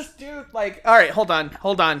 I just do, like, alright, hold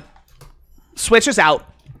on. Switch is out.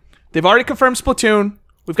 They've already confirmed Splatoon.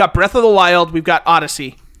 We've got Breath of the Wild. We've got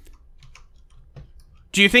Odyssey.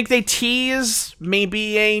 Do you think they tease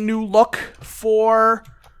maybe a new look for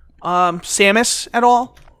Samus at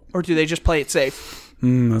all? Or do they just play it safe?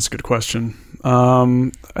 That's a good question.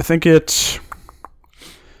 I think it...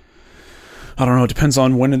 I don't know. It depends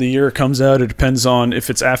on when in the year it comes out. It depends on if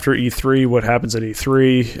it's after E3, what happens at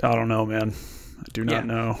E3. I don't know, man. I do not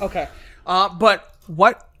know. Okay. But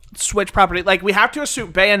what Switch property... Like, we have to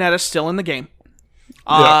assume Bayonetta's still in the game.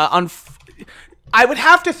 I would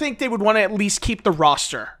have to think they would want to at least keep the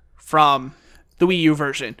roster from the Wii U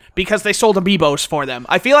version because they sold amiibos for them.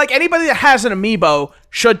 I feel like anybody that has an amiibo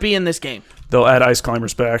should be in this game. They'll add Ice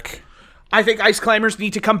Climbers back. I think Ice Climbers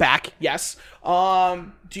need to come back, yes.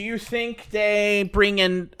 Do you think they bring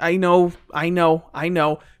in... I know.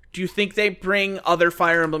 Do you think they bring other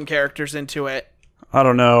Fire Emblem characters into it? I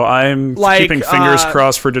don't know. I'm keeping fingers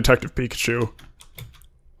crossed for Detective Pikachu.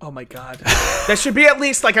 Oh my god. That should be at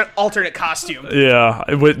least like an alternate costume. Yeah,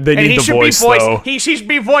 they need the voice, though. He should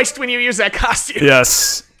be voiced when you use that costume.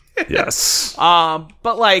 Yes.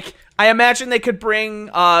 But like, I imagine they could bring,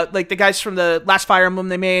 like the guys from the last Fire Emblem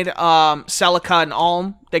they made, Celica and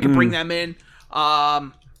Alm. They could bring them in.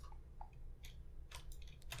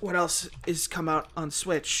 What else is come out on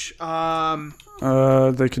Switch? They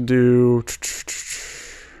can do...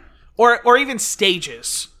 Or even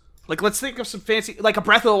stages. Like, let's think of some fancy... Like a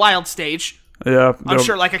Breath of the Wild stage. Yeah. I'm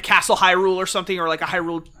sure like a Castle Hyrule or something, or like a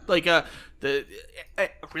Hyrule... Like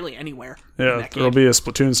really anywhere. Yeah, there'll be a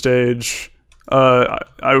Splatoon stage.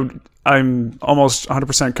 I'm almost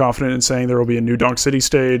 100% confident in saying there will be a New Donk City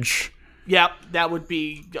stage. Yeah, that would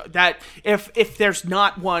be... that. If there's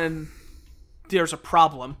not one, there's a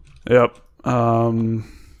problem. Yep.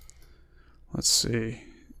 Let's see.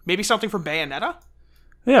 Maybe something from Bayonetta?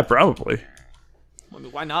 Yeah, probably. I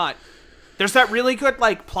mean, why not? There's that really good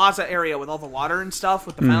like plaza area with all the water and stuff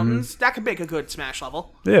with the fountains. That could make a good Smash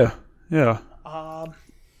level. Yeah. I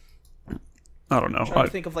don't know. I'm trying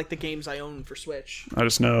to think of like the games I own for Switch. I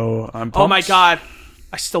just know I'm pumped. Oh my god.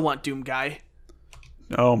 I still want Doom Guy.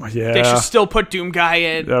 Oh my, yeah. They should still put Doom Guy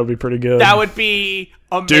in. That would be pretty good. That would be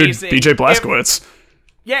amazing. Dude, BJ Blazkowicz.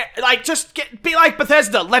 Yeah, like, just be like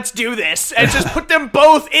Bethesda, let's do this, and just put them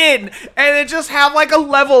both in, and then just have, like, a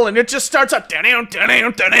level, and it just starts up, you know, it's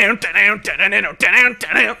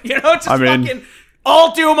just fucking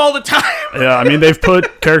all Doom all the time. Yeah, I mean, they've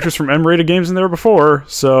put characters from M-rated games in there before,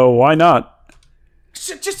 so why not?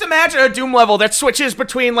 Just imagine a Doom level that switches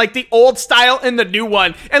between, like, the old style and the new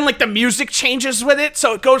one, and, like, the music changes with it,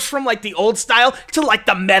 so it goes from, like, the old style to, like,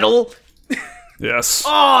 the metal. Yes.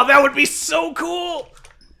 Oh, that would be so cool.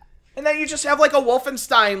 And then you just have, like, a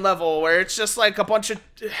Wolfenstein level where it's just, like, a bunch of...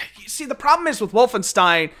 You see, the problem is with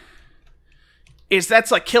Wolfenstein is that's,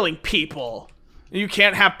 like, killing people. You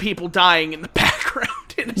can't have people dying in the background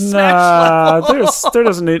in a Smash level. There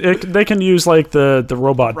doesn't need... they can use, like, the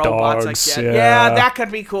robot Robots, dogs. I get. Yeah, that could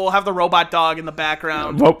be cool. Have the robot dog in the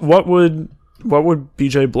background. What would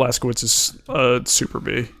BJ Blazkowicz's super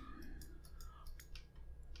be?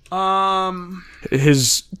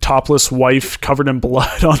 His topless wife covered in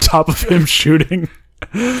blood on top of him shooting.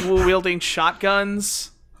 Dual-wielding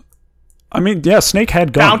shotguns. I mean, yeah, Snake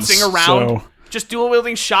had guns. Bouncing around. So. Just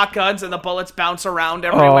dual-wielding shotguns and the bullets bounce around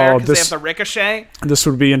everywhere because they have the ricochet. This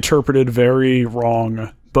would be interpreted very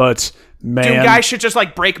wrong, but man... Doom guy should just,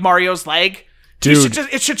 like, break Mario's leg. Dude.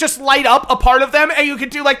 It should just light up a part of them, and you could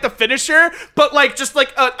do, like, the finisher, but, like, just,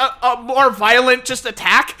 like, a more violent just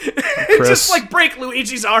attack. Just, like, break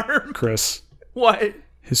Luigi's arm. Chris. What?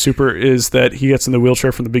 His super is that he gets in the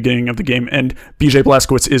wheelchair from the beginning of the game, and BJ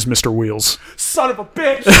Blazkowicz is Mr. Wheels. Son of a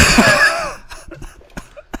bitch!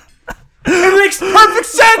 It makes perfect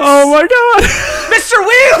sense! Oh my god! Mr.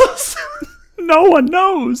 Wheels! No one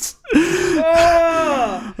knows!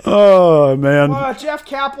 Oh, man. Jeff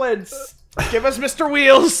Kaplan's... Give us Mr.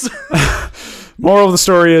 Wheels. Moral of the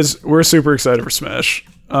story is we're super excited for Smash.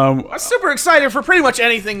 I'm super excited for pretty much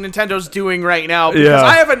anything Nintendo's doing right now because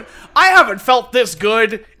I haven't felt this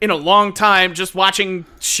good in a long time just watching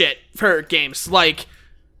shit for games. Like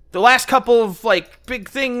the last couple of like big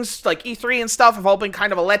things like E3 and stuff have all been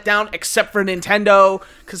kind of a letdown except for Nintendo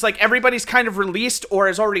because like everybody's kind of released or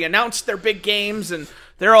has already announced their big games and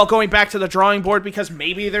they're all going back to the drawing board because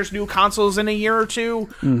maybe there's new consoles in a year or two.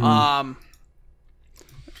 Mm-hmm.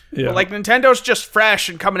 Yeah. But like Nintendo's just fresh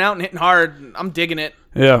and coming out and hitting hard. And I'm digging it.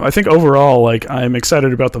 Yeah, I think overall, like I'm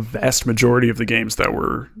excited about the vast majority of the games that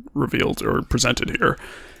were revealed or presented here.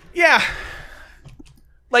 Yeah,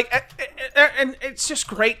 like, and it's just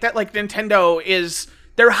great that like Nintendo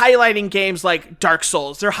they're highlighting games like Dark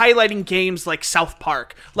Souls. They're highlighting games like South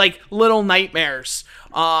Park, like Little Nightmares.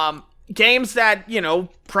 Games that, you know,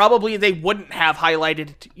 probably they wouldn't have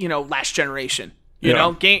highlighted, you know, last generation. You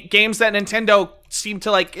know, games that Nintendo seemed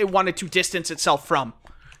to, like, it wanted to distance itself from.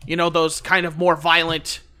 You know, those kind of more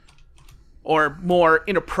violent or more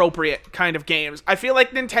inappropriate kind of games. I feel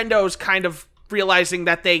like Nintendo's kind of realizing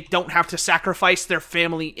that they don't have to sacrifice their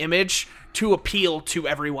family image to appeal to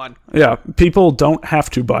everyone. Yeah, people don't have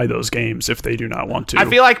to buy those games if they do not want to. I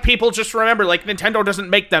feel like people just remember, like, Nintendo doesn't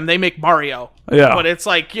make them, they make Mario. Yeah. But it's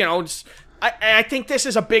like, you know, I think this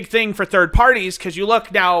is a big thing for third parties, because you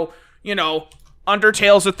look now, you know,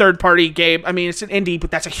 Undertale's a third-party game. I mean, it's an indie, but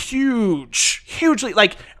that's a hugely,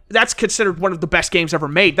 like, that's considered one of the best games ever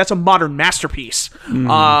made. That's a modern masterpiece.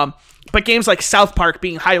 But games like South Park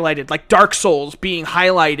being highlighted, like Dark Souls being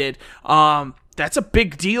highlighted, that's a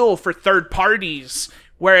big deal for third parties,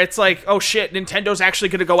 where it's like, oh shit, Nintendo's actually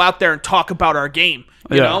going to go out there and talk about our game.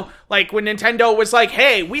 You know? Like when Nintendo was like,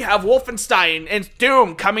 hey, we have Wolfenstein and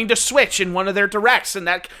Doom coming to Switch in one of their directs, and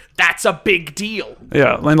that's a big deal.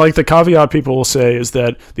 Yeah, and like the caveat people will say is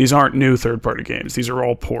that these aren't new third-party games. These are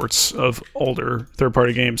all ports of older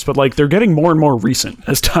third-party games, but like they're getting more and more recent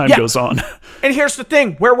as time goes on. And here's the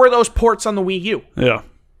thing, where were those ports on the Wii U? Yeah.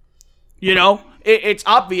 You know, it's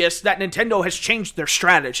obvious that Nintendo has changed their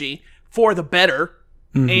strategy for the better.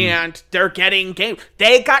 And they're getting games.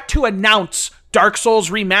 They got to announce Dark Souls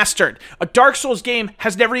Remastered. A Dark Souls game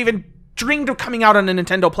has never even dreamed of coming out on a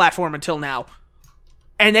Nintendo platform until now.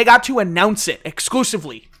 And they got to announce it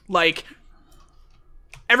exclusively. Like,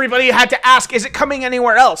 everybody had to ask, is it coming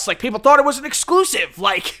anywhere else? Like, people thought it was an exclusive.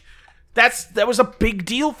 Like, that was a big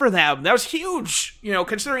deal for them. That was huge. You know,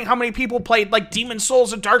 considering how many people played, like, Demon's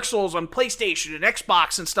Souls and Dark Souls on PlayStation and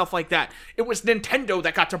Xbox and stuff like that. It was Nintendo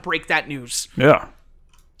that got to break that news. Yeah.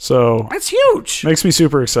 So that's huge. Makes me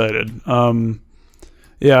super excited.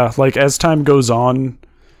 Yeah, like as time goes on,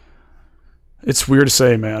 it's weird to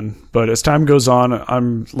say, man, but as time goes on,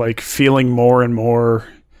 I'm like feeling more and more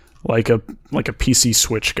like a PC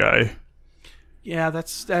Switch guy. Yeah,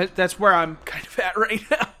 that's where I'm kind of at right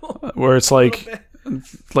now. Where it's like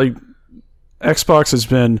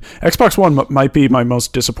Xbox One might be my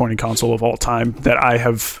most disappointing console of all time that I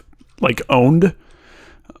have like owned.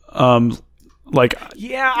 Like,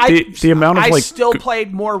 Yeah, the amount of I like, still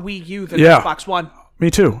played more Wii U than Yeah. Xbox One.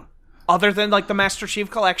 me too. Other than like the Master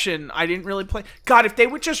Chief Collection, I didn't really play. God, if they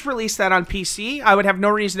would just release that on PC, I would have no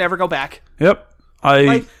reason to ever go back. Yep.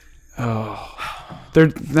 Like, They're now could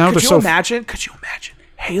they're you so imagine? Could you imagine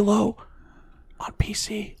Halo on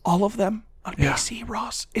PC? All of them on PC,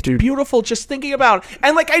 Ross. It's beautiful just thinking about it.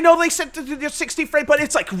 And like, I know they said to the 60 frame, but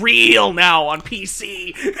it's like real now on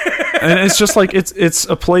PC. and it's just like it's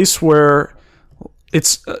a place where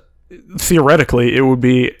it's theoretically it would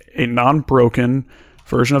be a non-broken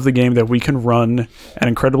version of the game that we can run at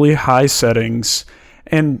incredibly high settings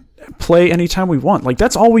and play anytime we want. Like,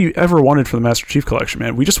 that's all we ever wanted for the Master Chief Collection,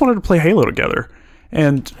 man. We just wanted to play Halo together,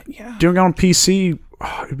 and doing it on PC,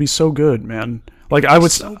 it'd be so good, man. Like, I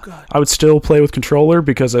would still play with controller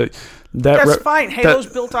because That's fine.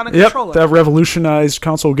 Halo's built on a controller. That revolutionized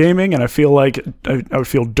console gaming, and I feel like I would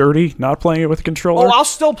feel dirty not playing it with a controller. Oh, I'll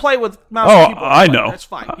still play with mouse and keyboard. I know. That's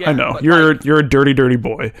fine. Yeah, I know. You're a dirty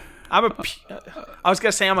boy. I was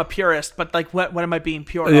gonna say I'm a purist, but like, what am I being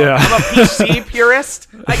pure? Yeah. I'm a PC purist,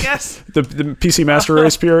 I guess. The PC Master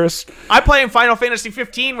Race purist. I play in Final Fantasy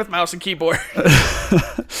 15 with mouse and keyboard.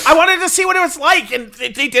 I wanted to see what it was like, and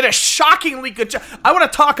they did a shockingly good job. I want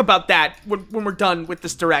to talk about that when we're done with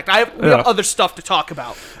this direct. We have other stuff to talk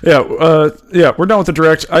about. Yeah, we're done with the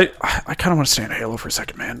direct. I kind of want to stay on Halo for a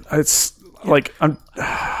second, man. It's like I'm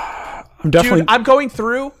definitely. Dude, I'm going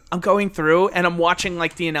through, and I'm watching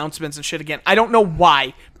like the announcements and shit again. I don't know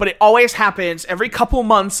why, but it always happens. Every couple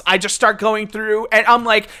months, I just start going through, and I'm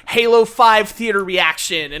like Halo 5 theater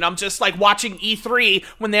reaction, and I'm just like watching E3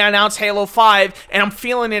 when they announce Halo 5, and I'm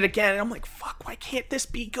feeling it again, and I'm like, fuck, why can't this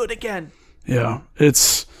be good again? Yeah,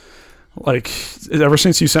 it's like ever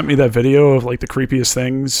since you sent me that video of like the creepiest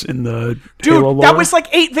things in the Halo lore. That was like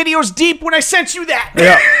 8 videos deep when I sent you that.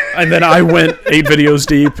 Yeah, and then I went 8 videos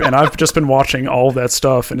deep, and I've just been watching all of that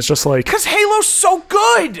stuff, and it's just like, because Halo's so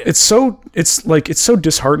good. It's so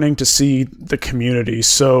disheartening to see the community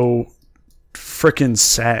so freaking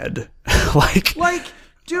sad. like,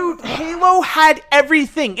 dude, Halo had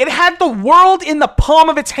everything. It had the world in the palm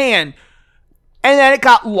of its hand, and then it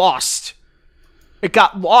got lost. It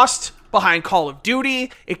got lost behind Call of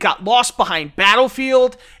Duty. It got lost behind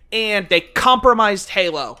Battlefield, and they compromised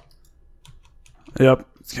Halo. Yep.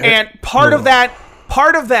 And part of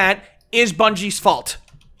that is Bungie's fault.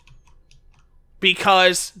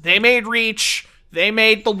 Because they made Reach, they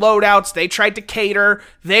made the loadouts, they tried to cater,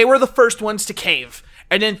 they were the first ones to cave.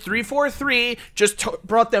 And then 343 just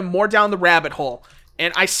brought them more down the rabbit hole.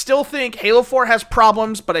 And I still think Halo 4 has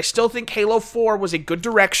problems, but I still think Halo 4 was a good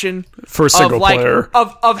direction for a single player.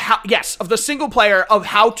 Of the single player, of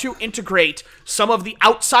how to integrate some of the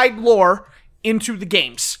outside lore into the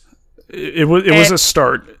games. It was a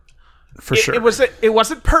start, for sure. It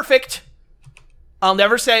wasn't perfect. I'll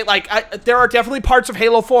never say, there are definitely parts of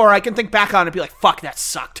Halo 4 I can think back on and be like, fuck, that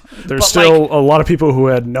sucked. There's still a lot of people who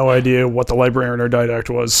had no idea what the Librarian or Didact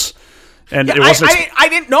was. And it wasn't. I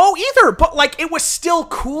didn't know either, but it was still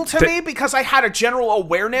cool to me because I had a general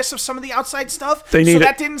awareness of some of the outside stuff.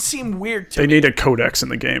 That didn't seem weird to me. They need a codex in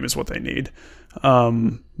the game, is what they need.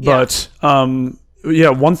 One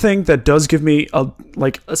thing that does give me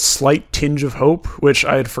a slight tinge of hope, which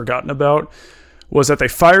I had forgotten about, was that they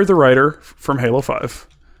fired the writer from Halo 5,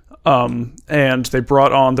 and they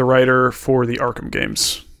brought on the writer for the Arkham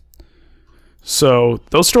games. So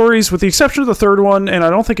those stories, with the exception of the third one, and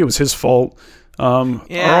I don't think it was his fault, are all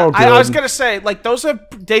good. I was gonna say,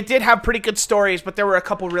 they did have pretty good stories, but there were a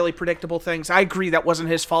couple really predictable things. I agree that wasn't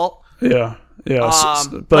his fault. Yeah.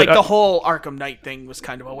 But the whole Arkham Knight thing was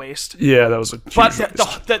kind of a waste. Yeah, that was a huge But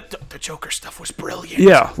waste. the Joker stuff was brilliant.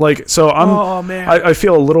 Yeah, so I'm. Oh man, I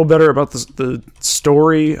feel a little better about the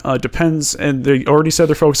story. Depends, and they already said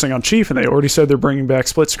they're focusing on Chief, and they already said they're bringing back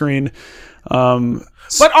split screen.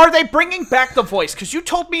 But are they bringing back the voice? Because you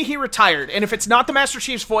told me he retired, and if it's not the Master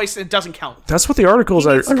Chief's voice, it doesn't count. That's what the articles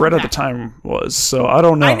I read at the time was, so I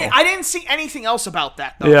don't know. I didn't see anything else about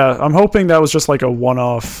that, though. Yeah, I'm hoping that was just like a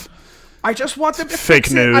one-off. I just want them to fake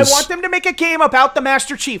fix news. it. I want them to make a game about the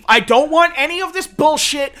Master Chief. I don't want any of this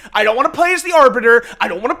bullshit. I don't want to play as the Arbiter. I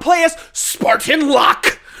don't want to play as Spartan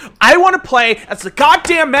Locke. I want to play as the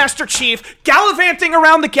goddamn Master Chief gallivanting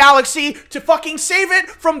around the galaxy to fucking save it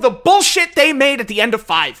from the bullshit they made at the end of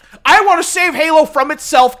 5. I want to save Halo from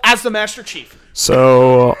itself as the Master Chief.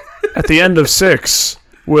 So, at the end of 6,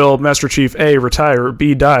 will Master Chief A, retire,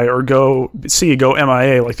 B, die, or C, go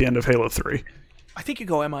MIA like the end of Halo 3? I think you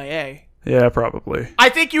go MIA. Yeah, probably. I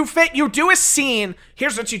think you do a scene.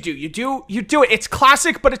 Here's what you do. You do it. It's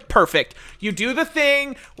classic, but it's perfect. You do the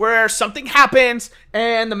thing where something happens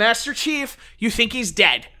and the Master Chief, you think he's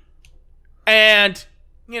dead. and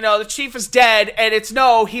the chief is dead, and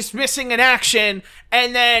he's missing in action,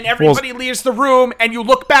 and then everybody leaves the room, and you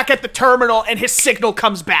look back at the terminal, and his signal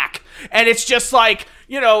comes back, and it's just like,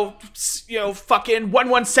 fucking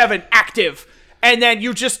 117 active, and then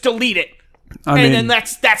you just delete it. Then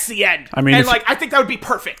that's the end. I mean, I think that would be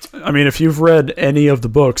perfect. I mean, if you've read any of the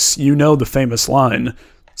books, you know the famous line,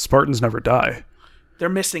 Spartans never die. They're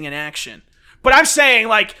missing in action. But I'm saying,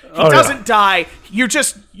 he doesn't die. You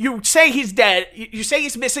say he's dead. You say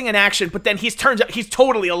he's missing in action, but then turns out he's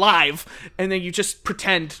totally alive, and then you just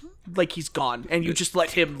pretend like he's gone, and you just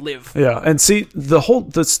let him live. Yeah, and see, there's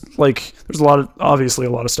obviously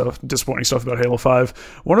a lot of stuff, disappointing stuff about Halo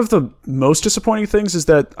 5. One of the most disappointing things is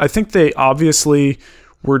that I think they obviously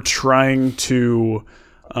were trying to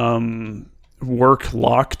work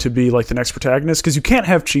Locke to be like the next protagonist, because you can't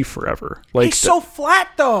have Chief forever. He's so flat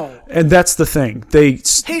though, and that's the thing.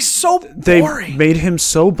 He's so boring. They made him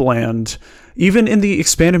so bland. Even in the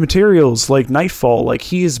expanded materials, like Nightfall,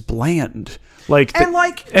 he is bland. And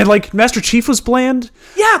Master Chief was bland.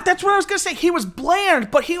 Yeah, that's what I was gonna say. He was bland,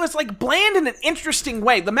 but he was bland in an interesting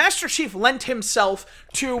way. The Master Chief lent himself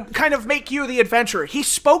to kind of make you the adventurer. He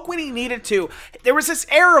spoke when he needed to. There was this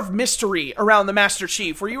air of mystery around the Master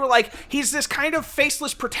Chief, where you were like, he's this kind of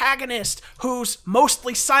faceless protagonist who's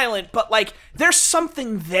mostly silent, but there's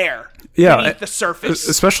something there beneath the surface.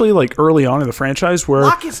 Especially early on in the franchise, where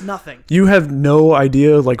Locke is nothing. You have no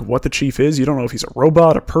idea what the Chief is. You don't know if he's a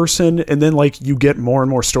robot, a person, and then you get more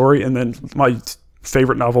and more story, and then my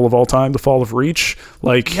favorite novel of all time, The Fall of Reach,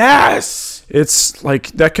 yes, it's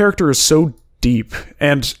that character is so deep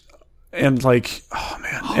and oh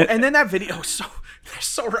man, and then that video, they're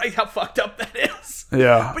so right how fucked up that is.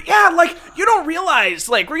 Yeah, but yeah, you don't realize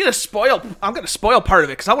I'm gonna spoil part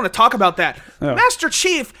of it because I want to talk about that. Yeah. Master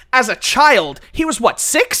Chief as a child, he was what,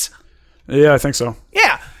 6? Yeah, I think so.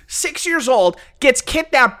 Yeah. 6 years old, gets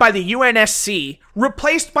kidnapped by the UNSC,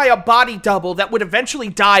 replaced by a body double that would eventually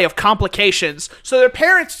die of complications. So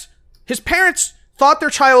his parents thought their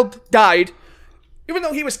child died, even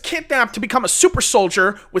though he was kidnapped to become a super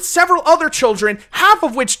soldier with several other children, half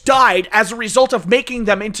of which died as a result of making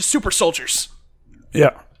them into super soldiers.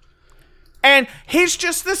 Yeah. And he's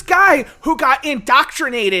just this guy who got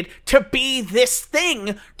indoctrinated to be this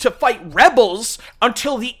thing to fight rebels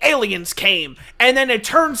until the aliens came. And then it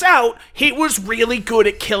turns out he was really good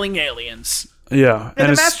at killing aliens. Yeah.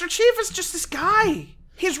 And the Master Chief is just this guy.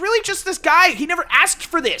 He's really just this guy. He never asked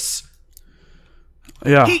for this.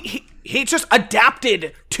 Yeah. He just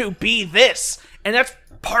adapted to be this. And that's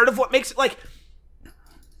part of what makes it I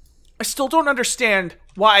still don't understand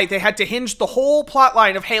why they had to hinge the whole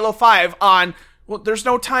plotline of Halo 5 on, well, there's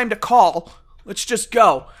no time to call. Let's just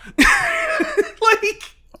go.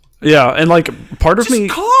 Yeah, and part of me...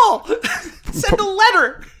 Just call! Send a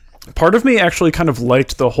letter! Part of me actually kind of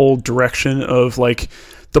liked the whole direction of,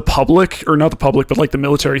 the public, or not the public, but the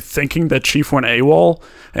military thinking that Chief went AWOL,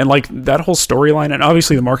 and that whole storyline, and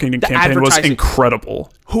obviously the marketing campaign was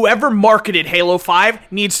incredible. Whoever marketed Halo 5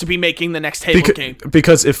 needs to be making the next Halo game.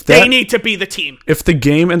 Because if they need to be the team. If the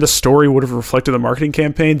game and the story would have reflected the marketing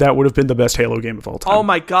campaign, that would have been the best Halo game of all time. Oh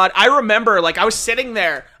my god, I remember, I was sitting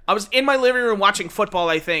there, I was in my living room watching football,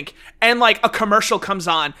 I think, and a commercial comes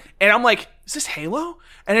on, and I'm like, is this Halo?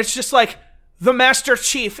 And it's just the Master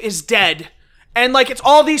Chief is dead. And it's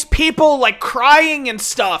all these people crying and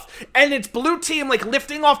stuff, and it's Blue Team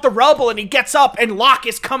lifting off the rubble, and he gets up and Locke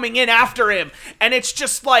is coming in after him, and it's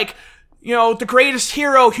just the greatest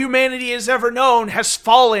hero humanity has ever known has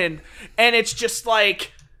fallen, and it's just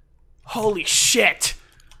holy shit.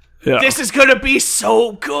 Yeah. This is gonna be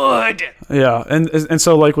so good. Yeah, and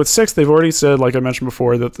so with 6, they've already said, like I mentioned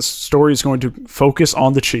before, that the story is going to focus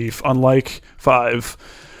on the Chief, unlike 5.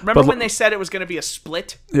 Remember when they said it was gonna be a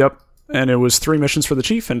split? Yep. And it was 3 missions for the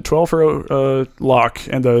Chief and 12 for Locke,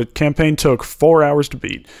 and the campaign took 4 hours to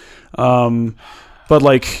beat.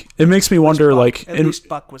 But it makes me wonder, at least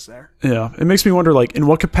Buck was there. Yeah, it makes me wonder, in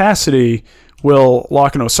what capacity will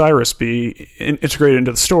Locke and Osiris be integrated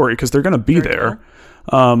into the story? Because they're going to be there.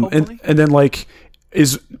 And then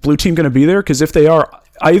is Blue Team going to be there? Because if they are,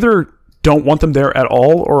 I either don't want them there at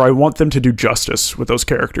all, or I want them to do justice with those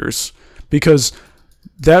characters, because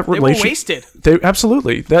that relationship, they were wasted.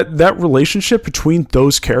 Absolutely. That relationship between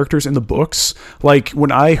those characters in the books,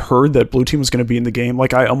 when I heard that Blue Team was going to be in the game,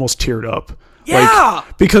 I almost teared up. Yeah.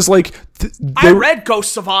 Because I read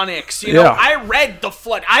Ghosts of Onyx, I read The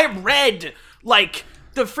Flood. I read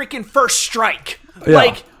the freaking First Strike.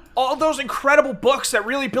 Yeah. All those incredible books that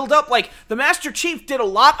really build up. The Master Chief did a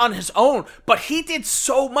lot on his own, but he did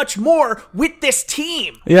so much more with this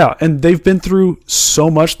team. Yeah, and they've been through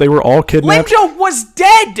so much. They were all kidnapped. Lindo was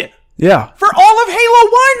dead Yeah. For all of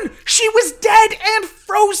Halo 1, she was dead and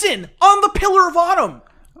frozen on the Pillar of Autumn.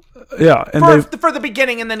 Yeah. And For the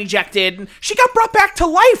beginning and then ejected. And she got brought back to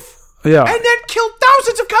life. Yeah. And then killed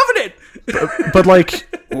thousands of Covenant. But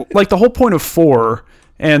like the whole point of 4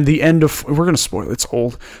 and the end of... We're going to spoil it. It's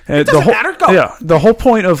old. It doesn't matter. Go. Yeah. The whole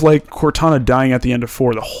point of like Cortana dying at the end of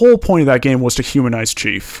 4, the whole point of that game was to humanize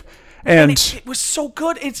Chief. And it was so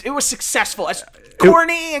good. It was successful. As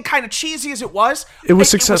corny and kind of cheesy as it was successful. It was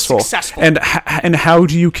successful. And how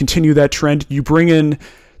do you continue that trend? You bring in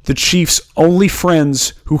the Chief's only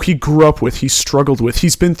friends who he grew up with, he struggled with,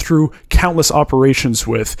 he's been through countless operations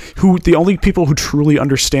with, who the only people who truly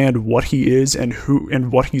understand what he is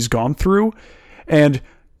and what he's gone through, and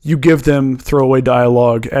you give them throwaway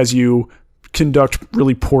dialogue as you conduct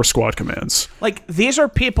really poor squad commands. Like, these are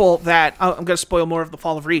people that... I'm going to spoil more of the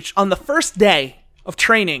Fall of Reach. On the first day of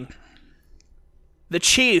training, the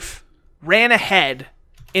Chief ran ahead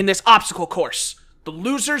in this obstacle course. The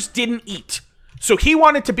losers didn't eat. So he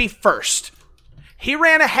wanted to be first. He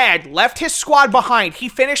ran ahead, left his squad behind. He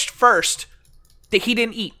finished first. That he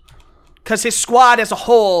didn't eat. Because his squad as a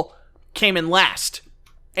whole came in last.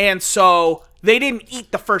 And so they didn't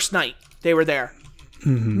eat the first night they were there.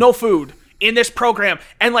 Mm-hmm. No food in this program.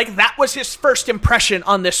 And like that was his first impression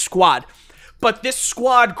on this squad. But this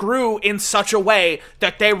squad grew in such a way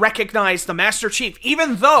that they recognized the Master Chief.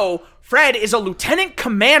 Even though Fred is a lieutenant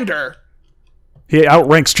commander... He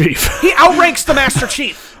outranks Chief. He outranks the Master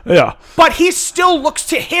Chief. Yeah. But he still looks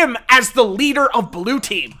to him as the leader of Blue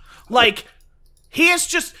Team. Like, he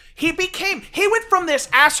went from this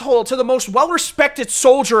asshole to the most well-respected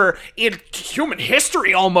soldier in human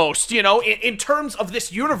history almost, in terms of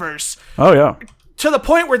this universe. Oh, yeah. To the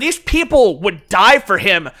point where these people would die for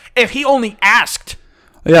him if he only asked.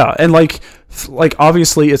 Yeah, and like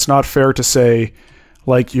obviously it's not fair to say...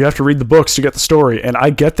 Like, you have to read the books to get the story, and I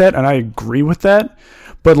get that, and I agree with that,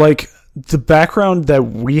 but, like, the background that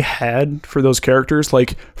we had for those characters,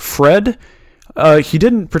 like, Fred, he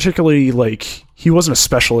didn't particularly, like, he wasn't a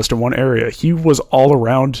specialist in one area. He was all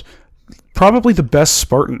around probably the best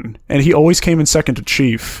Spartan, and he always came in second to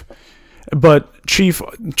Chief. But Chief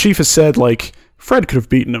has said, like, Fred could have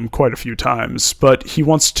beaten him quite a few times, but he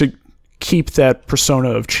wants to keep that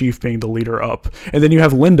persona of Chief being the leader up. And then you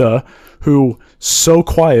have Linda, who so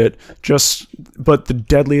quiet, but the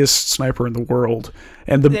deadliest sniper in the world.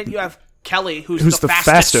 And then you have Kelly, who's the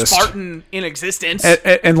fastest Spartan in existence,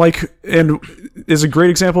 and is a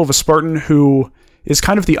great example of a Spartan who is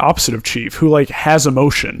kind of the opposite of Chief, who like has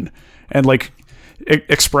emotion and like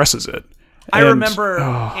expresses it. I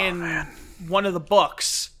remember one of the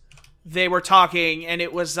books. They were talking, and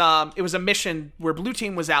it was a mission where Blue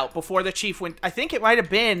Team was out before the Chief went. I think it might have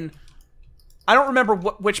been. I don't remember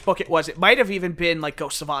which book it was. It might have even been like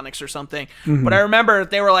Ghosts of Onyx or something. Mm-hmm. But I remember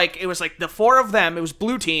they were like, it was like the 4 of them. It was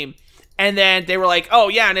Blue Team, and then they were like, oh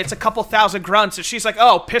yeah, and it's a couple thousand grunts, and she's like,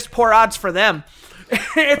 oh, piss poor odds for them.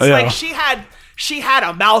 It's like she had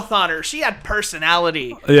a mouth on her. She had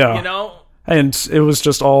personality. Yeah, And it was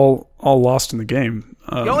just all lost in the game.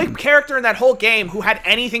 The only character in that whole game who had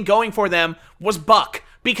anything going for them was Buck,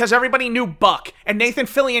 because everybody knew Buck, and Nathan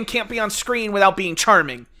Fillion can't be on screen without being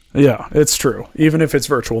charming. Yeah, it's true. Even if it's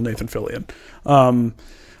virtual Nathan Fillion.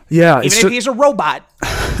 Even if he's a robot.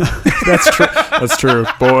 That's true. That's true.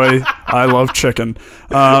 Boy, I love chicken.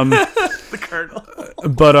 The Colonel.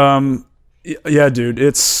 But, yeah, dude,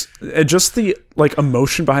 it's just the like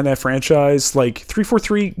emotion behind that franchise. Like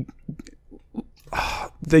 343,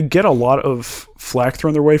 they get a lot of flack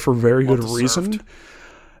thrown their way for very good reason.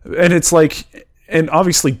 And it's like, and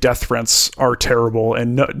obviously death threats are terrible,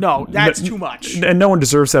 and no, that's too much, and no one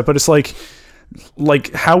deserves that. But it's like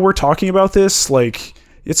how we're talking about this, like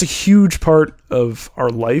it's a huge part of our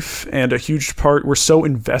life and a huge part. We're so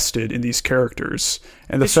invested in these characters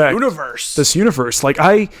and this universe.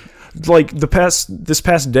 Like this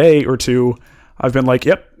past day or two, I've been like,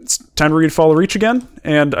 yep, it's time to read Fall of Reach again,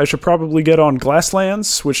 and I should probably get on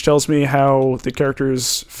Glasslands, which tells me how the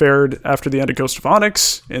characters fared after the end of Ghost of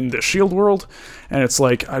Onyx in the S.H.I.E.L.D. world, and it's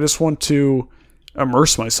like, I just want to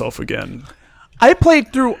immerse myself again. I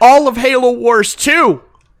played through all of Halo Wars 2.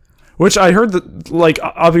 Which I heard that, like,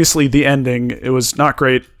 obviously the ending, it was not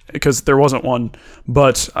great, because there wasn't one,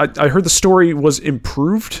 but I heard the story was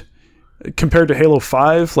improved compared to Halo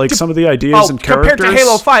 5, like some of the ideas and characters. Compared to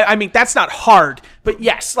Halo 5, I mean, that's not hard, but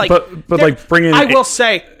yes, like, but like bringing. I will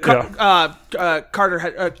say, Carter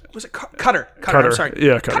had was it Cutter? I'm sorry,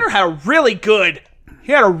 yeah, Cutter had a really good.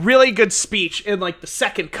 He had a really good speech in like the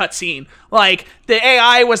second cutscene. Like the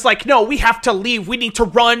AI was like, "No, we have to leave. We need to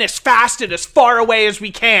run as fast and as far away as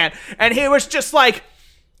we can." And he was just like,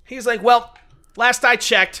 he's like, "Well, last I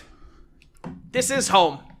checked, this is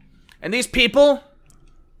home. And these people,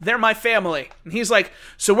 they're my family. And he's like,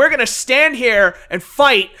 so we're going to stand here and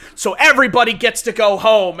fight so everybody gets to go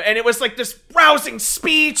home. And it was like this rousing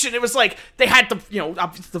speech. And it was like, they had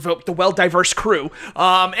the well-diverse crew.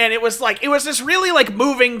 And it was this really like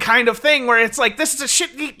moving kind of thing where it's like, this is a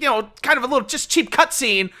shit, kind of a little just cheap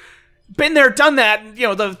cutscene. Been there, done that,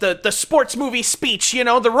 the sports movie speech,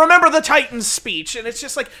 the Remember the Titans speech. And it's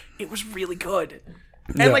just like, it was really good.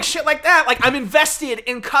 And like shit like that, like I'm invested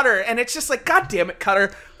in Cutter, and it's just like, God damn it,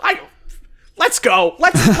 Cutter, let's go,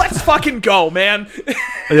 let's fucking go, man.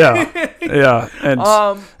 yeah. And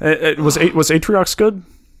was Atriox good?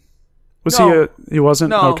 Was no. He wasn't?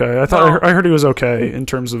 No, okay, I thought I heard he was okay in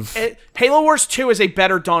terms of Halo Wars 2 is a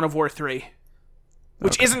better Dawn of War 3,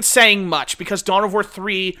 which isn't saying much because Dawn of War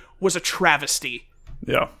 3 was a travesty.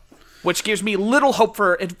 Yeah. Which gives me little hope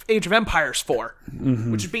for Age of Empires 4,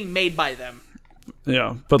 which is being made by them.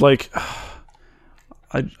 Yeah, but like,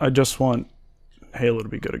 I just want Halo to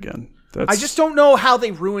be good again. I just don't know how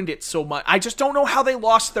they ruined it so much. I just don't know how they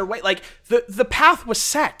lost their way. Like, the path was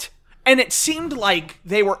set, and it seemed like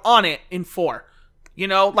they were on it in 4.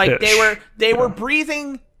 Like they were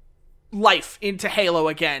breathing life into Halo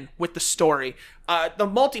again with the story. The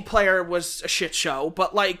multiplayer was a shit show,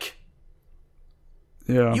 but like,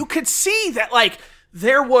 you could see that like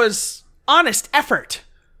there was honest effort.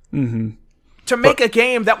 To make a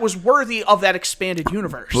game that was worthy of that expanded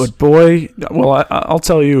universe. But boy, well, I'll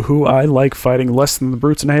tell you who I like fighting less than the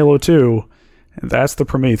brutes in Halo 2, and that's the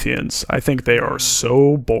Prometheans. I think they are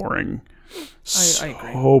so boring. I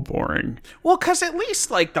agree. So boring. Well, because at least,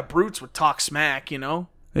 like, the brutes would talk smack, Yeah.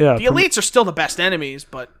 The elites are still the best enemies,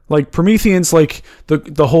 but... Like, Prometheans, like,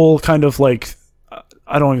 the whole kind of, like...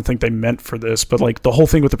 I don't even think they meant for this, but, like, the whole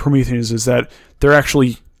thing with the Prometheans is that they're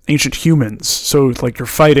actually... ancient humans, so like you're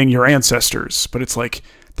fighting your ancestors, but it's like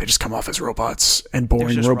they just come off as robots and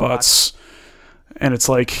boring robots, and it's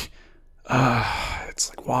like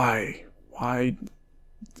why,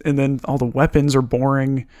 and then all the weapons are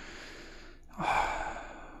boring.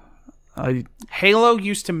 Halo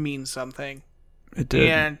used to mean something. It did,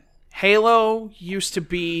 and Halo used to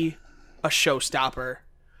be a showstopper.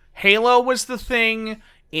 Halo was the thing.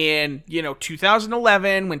 In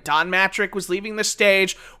 2011, when Don Matrick was leaving the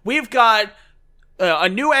stage, we've got a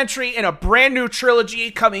new entry in a brand new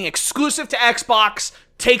trilogy coming exclusive to Xbox.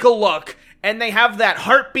 Take a look. And they have that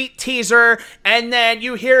heartbeat teaser, and then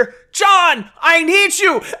you hear, John, I need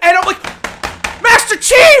you! And I'm like, Master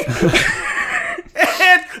Chief!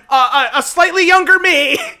 And a slightly younger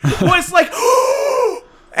me was like,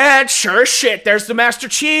 and sure as shit, there's the Master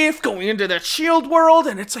Chief going into that SHIELD world,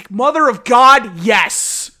 and it's like, Mother of God,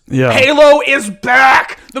 yes! Yeah. Halo is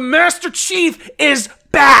back! The Master Chief is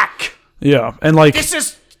back! Yeah, and like...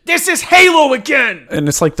 This is Halo again! And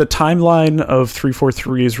it's like the timeline of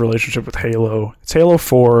 343's relationship with Halo. It's Halo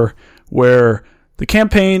 4, where the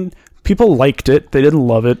campaign, people liked it, they didn't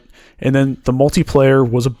love it, and then the multiplayer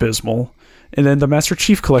was abysmal. And then the Master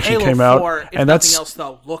Chief Collection Halo came 4, out, if and nothing else,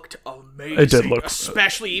 though, looked amazing. It did look,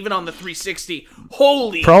 especially even on the 360.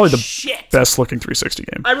 Holy probably the shit. best looking 360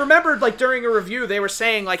 game. I remembered, like, during a review, they were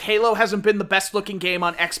saying, like, Halo hasn't been the best looking game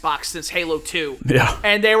on Xbox since Halo 2. Yeah.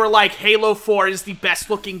 And they were like, Halo 4 is the best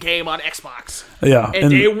looking game on Xbox. Yeah.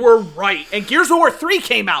 And they were right. And Gears of War 3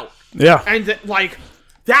 came out. Yeah. And,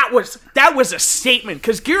 that was a statement,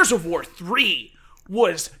 because Gears of War 3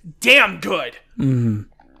 was damn good. Mm-hmm.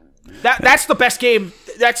 That's the best game.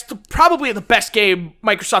 That's probably the best game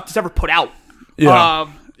Microsoft has ever put out. Yeah.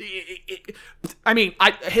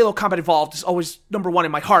 Halo Combat Evolved is always number one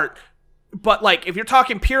in my heart. But like, if you're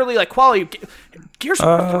talking purely like quality, Gears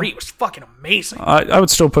of War 3 was fucking amazing. I would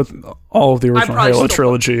still put all of the original Halo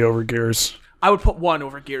trilogy over Gears. I would put 1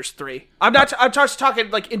 over Gears 3. I'm just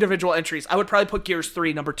talking like individual entries. I would probably put Gears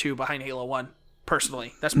 3 number 2 behind Halo 1.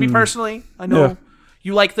 Personally, that's me personally. I know. Yeah.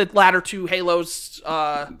 You like the latter two Halos?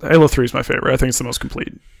 Halo 3 is my favorite. I think it's the most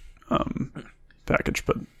complete package,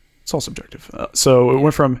 but it's all subjective. So it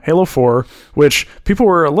went from Halo 4, which people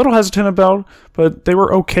were a little hesitant about, but they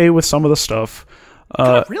were okay with some of the stuff.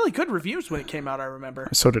 Got really good reviews when it came out, I remember.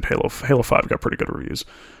 So did Halo. Halo 5 got pretty good reviews.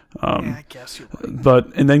 Yeah, I guess you're right.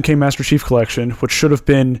 And then came Master Chief Collection, which should have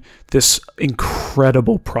been this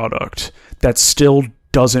incredible product that still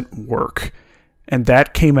doesn't work. And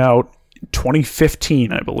that came out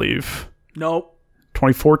 2015, I believe. Nope.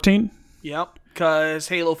 2014? Yep, because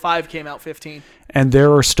Halo 5 came out 15. And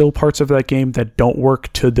there are still parts of that game that don't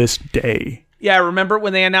work to this day. Yeah, I remember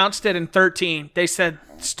when they announced it in 13, they said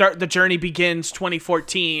the journey begins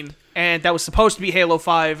 2014, and that was supposed to be Halo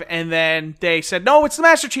 5, and then they said, no, it's the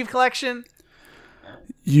Master Chief Collection.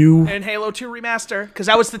 in Halo 2 Remaster, because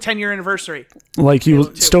that was the 10-year anniversary. Like, you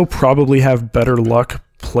will still probably have better luck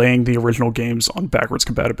playing the original games on backwards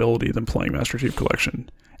compatibility than playing Master Chief Collection.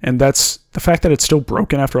 And that's the fact that it's still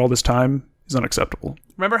broken after all this time is unacceptable.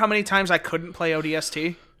 Remember how many times I couldn't play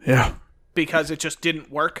ODST? Yeah. Because it just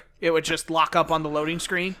didn't work? It would just lock up on the loading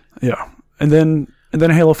screen? Yeah. And then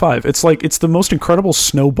Halo 5. It's like, it's the most incredible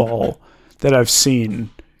snowball that I've seen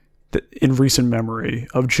in recent memory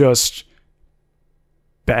of just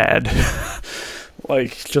bad.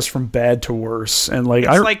 Like, just from bad to worse. And like,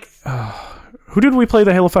 who did we play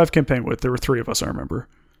the Halo 5 campaign with? There were 3 of us, I remember.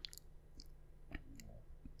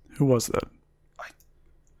 Who was that?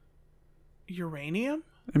 Uranium?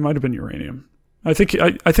 It might have been Uranium. I think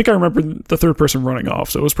I remember the third person running off,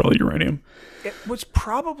 so it was probably Uranium. It was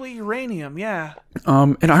probably Uranium, yeah.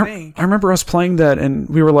 And I remember us playing that, and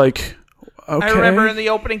we were like, okay. I remember in the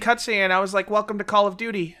opening cutscene, I was like, "Welcome to Call of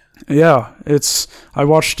Duty." Yeah, I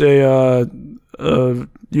watched a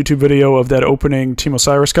YouTube video of that opening Team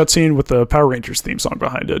Osiris cutscene with the Power Rangers theme song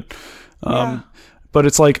behind it. But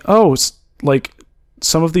it's like, like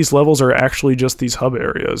some of these levels are actually just these hub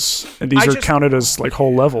areas, and these are counted as like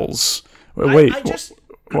whole levels. Wait,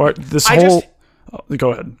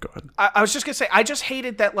 go ahead. I was just gonna say, I just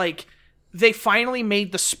hated that like they finally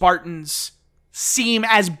made the Spartans seem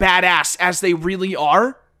as badass as they really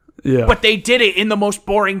are. Yeah. But they did it in the most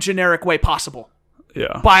boring, generic way possible.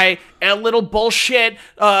 Yeah. By a little bullshit,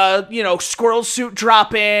 squirrel suit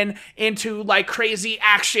drop into like crazy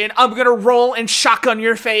action. I'm gonna roll and shotgun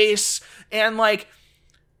your face, and like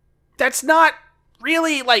that's not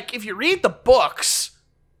really like, if you read the books,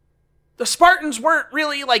 the Spartans weren't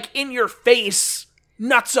really like in your face,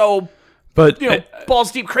 nutso, but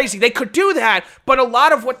balls deep crazy. They could do that, but a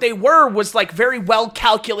lot of what they were was like very well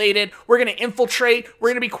calculated. We're gonna infiltrate. We're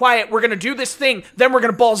gonna be quiet. We're gonna do this thing. Then we're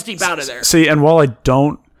gonna balls deep out of there. See, and while I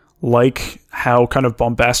don't like how kind of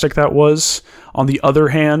bombastic that was, on the other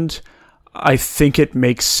hand, I think it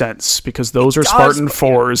makes sense because those are Spartan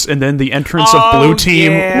 4s, and then the entrance of Blue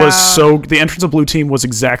Team was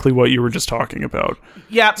exactly what you were just talking about.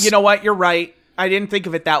 Yeah, you know what? You're right. I didn't think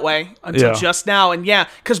of it that way until just now. And yeah,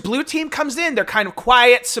 because Blue Team comes in, they're kind of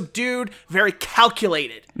quiet, subdued, very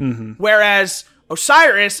calculated. Mm-hmm. Whereas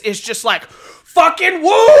Osiris is just like, fucking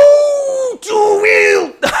woo!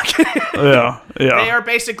 Two-wheel! Yeah. They are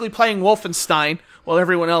basically playing Wolfenstein while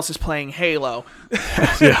everyone else is playing Halo.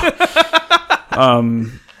 It's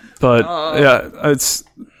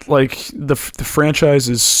like the franchise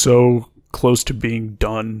is so close to being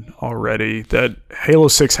done already that Halo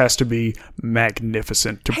 6 has to be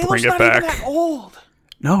magnificent to bring it back. Halo's not even that old.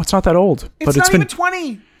 No, it's not that old. It's not even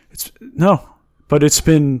 20. But it's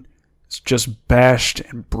been just bashed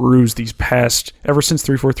and bruised ever since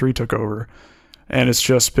 343 took over. And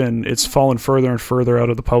it's fallen further and further out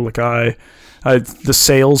of the public eye. The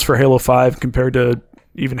sales for Halo 5 compared to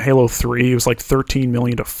even Halo 3, it was like 13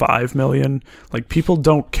 million to 5 million. Like, people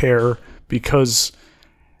don't care because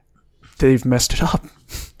they've messed it up.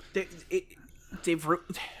 They've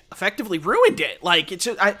effectively ruined it. Like,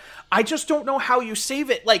 I just don't know how you save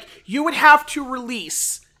it. Like, you would have to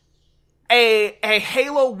release a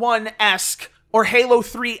Halo 1-esque or Halo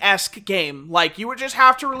 3-esque game. Like, you would just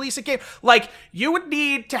have to release a game. Like, you would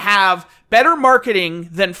need to have better marketing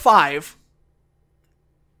than 5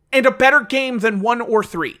 and a better game than 1 or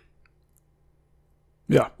 3.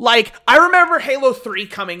 Yeah. Like, I remember Halo 3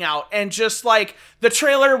 coming out and just like the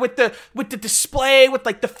trailer with the display with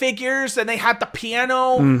like the figures, and they had the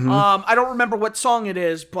piano. Mm-hmm. I don't remember what song it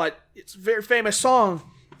is, but it's a very famous song.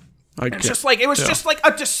 It was just like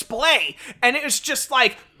a display, and it was just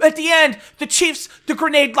like at the end, the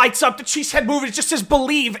grenade lights up, the Chiefs head moving, it just says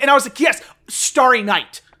believe, and I was like, yes, Starry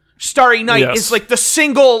Night. Starry Night is like the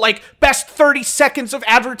single like best 30 seconds of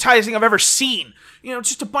advertising I've ever seen. You know,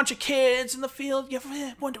 just a bunch of kids in the field. You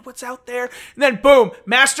wonder what's out there. And then, boom,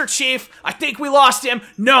 Master Chief. I think we lost him.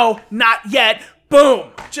 No, not yet.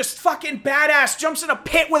 Boom. Just fucking badass. Jumps in a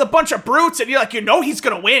pit with a bunch of brutes, and you're like, he's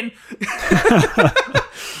going to win.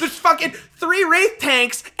 There's fucking 3 Wraith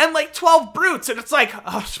tanks and like 12 brutes, and it's like,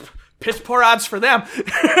 oh, piss poor odds for them.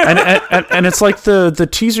 and it's like the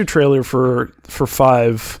teaser trailer for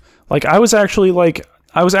 5. Like, I was actually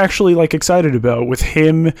excited about with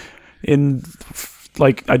him in.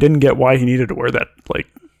 Like, I didn't get why he needed to wear that, like,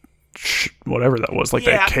 whatever that was, like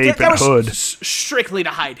that cape and hood. Strictly to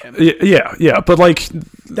hide him. Yeah, but like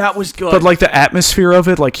that was good. But like the atmosphere of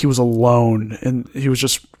it, like he was alone and he was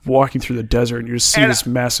just walking through the desert, and you just see this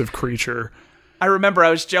massive creature. I remember I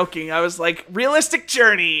was joking. I was like, realistic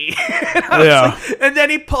journey. And then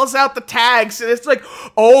he pulls out the tags, and it's like,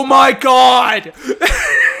 oh my god.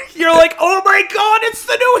 You're like, oh my god, it's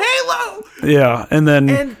the new Halo. Yeah, and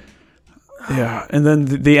then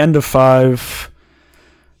the end of 5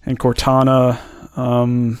 and Cortana,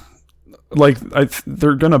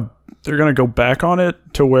 they're gonna go back on it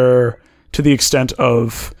to the extent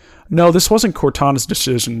of, no, this wasn't Cortana's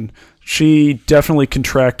decision. She definitely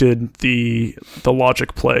contracted the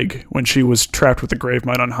logic plague when she was trapped with the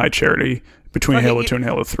Gravemind on High Charity between Halo 2 and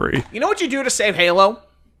Halo 3. You know what you do to save Halo?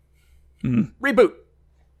 Reboot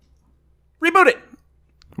it.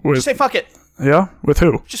 Just say fuck it. Yeah? With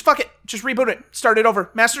who? Just fuck it. Just reboot it. Start it over.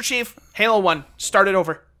 Master Chief, Halo 1. Start it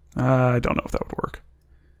over. I don't know if that would work.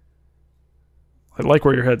 I like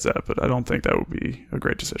where your head's at, but I don't think that would be a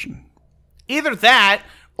great decision. Either that,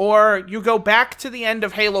 or you go back to the end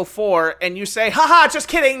of Halo 4 and you say, haha, just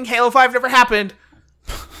kidding, Halo 5 never happened.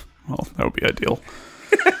 Well, that would be ideal.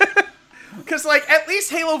 Because, like, at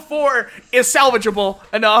least Halo 4 is salvageable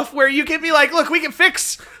enough where you can be like, look, we can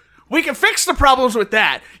fix the problems with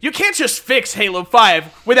that. You can't just fix Halo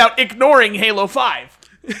 5 without ignoring Halo 5.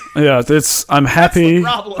 Yeah, I'm happy.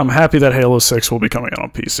 problem. I'm happy that Halo 6 will be coming out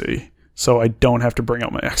on PC, so I don't have to bring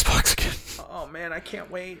out my Xbox again. Oh man, I can't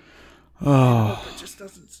wait. I hope it just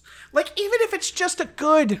doesn't. Like, even if it's just a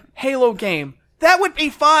good Halo game, that would be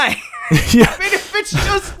fine. Yeah. I mean, if it's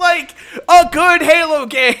just like a good Halo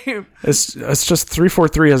game, It's just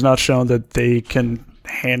 343 has not shown that they can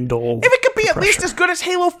handle. if it could be at least as good as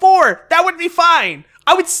Halo 4, that would be fine.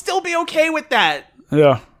 I would still be okay with that.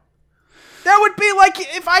 Yeah. That would be like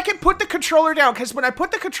if I could put the controller down, because when I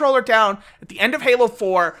put the controller down at the end of Halo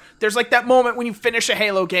 4, there's like that moment when you finish a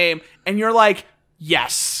Halo game and you're like,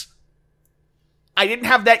 yes. I didn't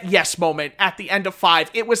have that yes moment at the end of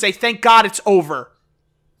 5. It was a thank God it's over.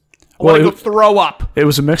 I want to go throw up. It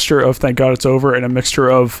was a mixture of thank God it's over and a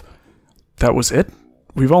mixture of that was it.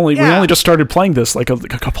 We only just started playing this like a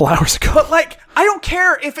couple hours ago. But like, I don't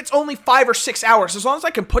care if it's only 5 or 6 hours, as long as I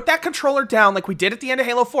can put that controller down like we did at the end of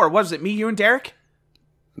Halo 4. What was it, me, you, and Derek?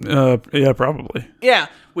 Yeah, probably. Yeah,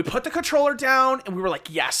 we put the controller down and we were like,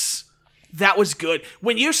 yes, that was good.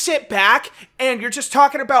 When you sit back and you're just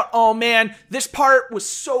talking about, oh man, this part was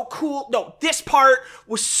so cool. No, this part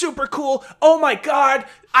was super cool. Oh my God,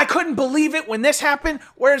 I couldn't believe it when this happened.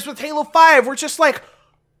 Whereas with Halo 5, we're just like,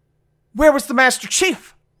 where was the Master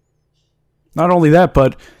Chief? Not only that,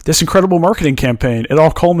 but this incredible marketing campaign, it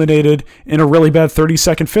all culminated in a really bad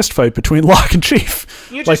 30-second fistfight between Locke and Chief.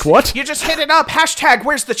 What? You just hit it up. Hashtag,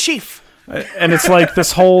 where's the Chief? And it's like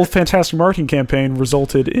this whole fantastic marketing campaign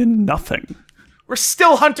resulted in nothing. We're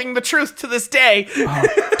still hunting the truth to this day.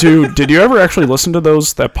 Dude, did you ever actually listen to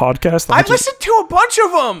that podcast? I listened to a bunch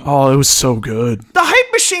of them. Oh, it was so good. The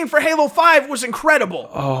hype machine for Halo 5 was incredible.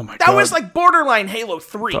 Oh my God. That was like borderline Halo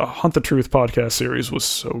 3. The Hunt the Truth podcast series was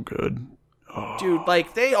so good. Oh. Dude,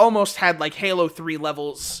 like, they almost had like Halo 3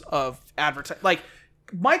 levels of advertising. Like,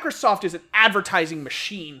 Microsoft is an advertising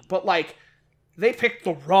machine, but like, they picked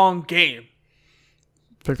the wrong game.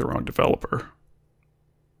 Picked the wrong developer.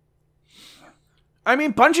 I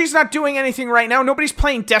mean, Bungie's not doing anything right now. Nobody's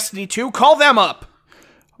playing Destiny 2. Call them up.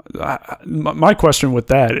 My question with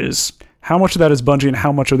that is, how much of that is Bungie and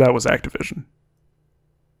how much of that was Activision?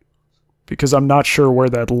 Because I'm not sure where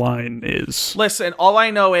that line is. Listen, all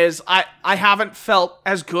I know is I haven't felt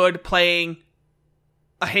as good playing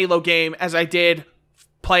a Halo game as I did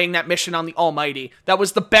playing that mission on the Almighty. That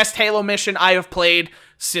was the best Halo mission I have played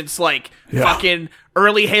since, like, fucking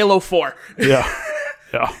early Halo 4. Yeah.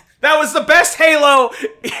 Yeah. That was the best Halo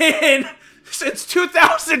since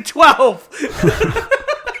 2012.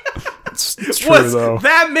 It's true, though.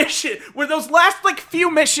 That mission, where those last, like,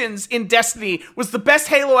 few missions in Destiny was the best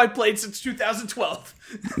Halo I played since 2012.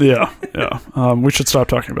 Yeah. We should stop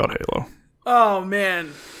talking about Halo. Oh,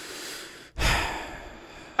 man.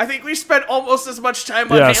 I think we spent almost as much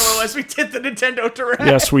time on Halo as we did the Nintendo Direct.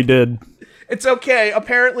 Yes, we did. It's okay.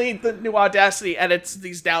 Apparently, the new Audacity edits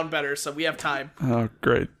these down better, so we have time. Oh,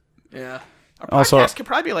 great. Yeah. Our podcast could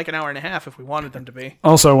probably be like an hour and a half if we wanted them to be.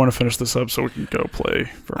 Also, I want to finish this up so we can go play.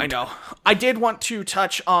 I know. I did want to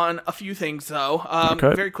touch on a few things, though.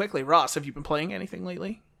 Very quickly, Ross, have you been playing anything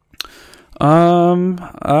lately?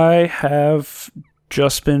 I have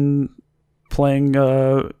just been playing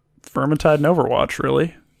Vermintide and Overwatch,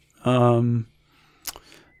 really. I'm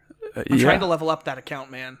trying to level up that account,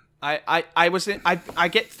 man. I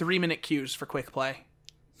get 3-minute queues for quick play.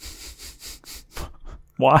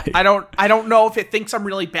 Why? I don't know if it thinks I'm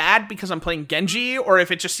really bad because I'm playing Genji, or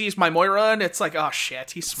if it just sees my Moira and it's like, oh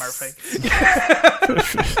shit, he's smurfing.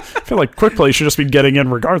 I feel like quick play should just be getting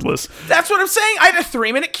in regardless. That's what I'm saying. I had a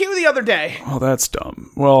 3-minute queue the other day. Oh, that's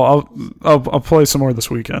dumb. Well, I'll play some more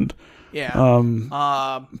this weekend. Yeah.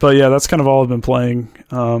 But yeah, that's kind of all I've been playing.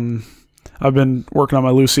 I've been working on my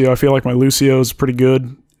Lucio. I feel like my Lucio is pretty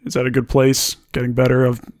good. It's at a good place, getting better.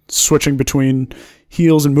 Of switching between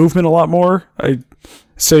heals and movement a lot more. I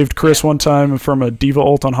saved Chris one time from a Diva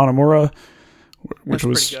ult on Hanamura, which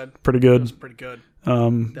was pretty good. That was pretty good.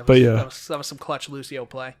 That was some clutch Lucio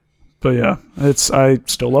play. But yeah, I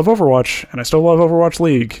still love Overwatch, and I still love Overwatch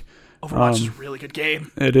League. Overwatch is a really good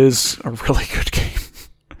game. It is a really good game.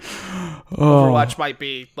 Overwatch might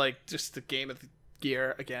be like just the game of the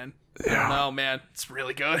year again. Yeah. I don't know, man. It's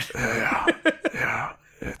really good. Yeah.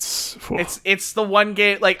 It's the one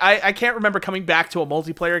game, like, I can't remember coming back to a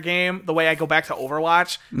multiplayer game the way I go back to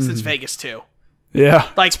Overwatch since Vegas 2. Yeah.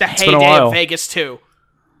 Like the heyday of Vegas 2.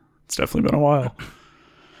 It's definitely been a while.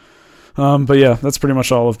 But yeah, that's pretty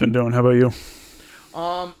much all I've been doing. How about you?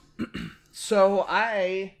 So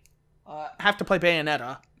I have to play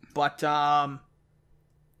Bayonetta, but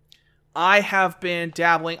I have been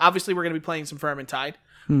dabbling. Obviously, we're going to be playing some Vermintide.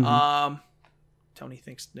 Tony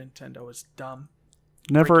thinks Nintendo is dumb.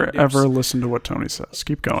 Never ever listen to what Tony says.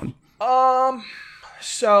 Keep going.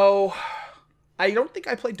 So I don't think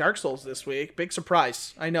I played Dark Souls this week. Big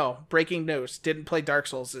surprise. I know. Breaking news. Didn't play Dark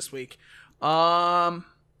Souls this week. What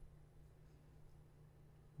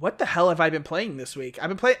the hell have I been playing this week? I've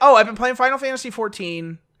been playing Final Fantasy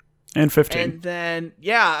 14 and 15. And then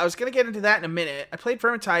I was going to get into that in a minute. I played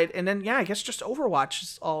Vermintide, and then I guess just Overwatch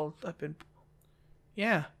is all I've been.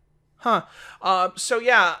 Yeah. Huh.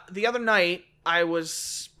 The other night I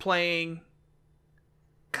was playing.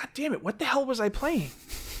 God damn it! What the hell was I playing?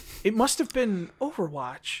 It must have been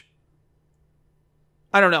Overwatch.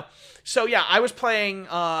 I don't know. So I was playing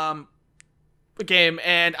a game,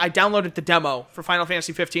 and I downloaded the demo for Final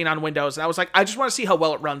Fantasy 15 on Windows, and I was like, I just want to see how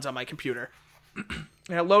well it runs on my computer.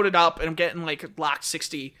 And I loaded up, and I'm getting like locked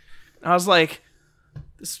 60. And I was like,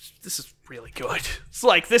 this is really good. It's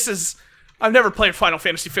like I've never played Final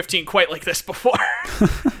Fantasy 15 quite like this before.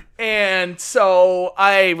 And so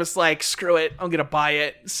I was like, screw it, I'm gonna buy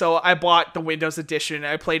it. So I bought the Windows edition, and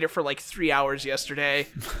I played it for like 3 hours yesterday.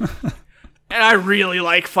 And I really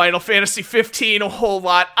like Final Fantasy 15 a whole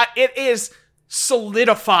lot. It is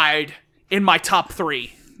solidified in my top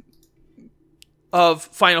 3 of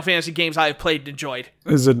Final Fantasy games I have played and enjoyed.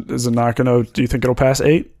 Is it not gonna? Do you think it'll pass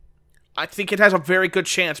 8? I think it has a very good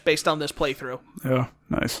chance based on this playthrough. Yeah,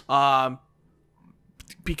 nice.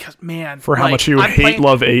 Because man, for how much you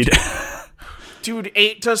love 8. Dude,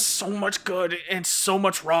 8 does so much good and so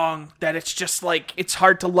much wrong that it's just like, it's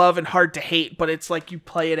hard to love and hard to hate, but it's like you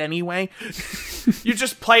play it anyway. You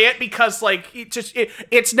just play it because like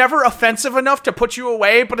it's never offensive enough to put you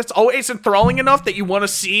away, but it's always enthralling enough that you want to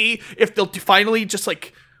see if they'll finally just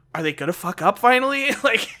like, are they gonna fuck up finally?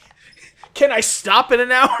 Like, can I stop in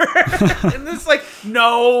an hour? And it's like,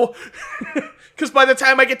 no. Because by the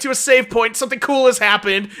time I get to a save point, something cool has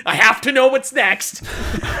happened. I have to know what's next.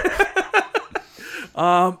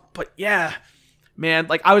 But yeah, man,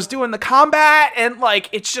 like I was doing the combat, and like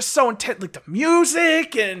it's just so intense, like the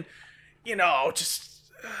music, and just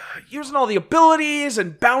using all the abilities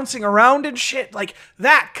and bouncing around and shit. Like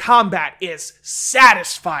that combat is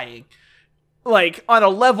satisfying, like on a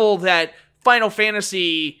level that Final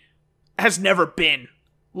Fantasy has never been.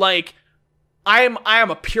 Like I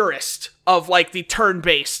am a purist of like the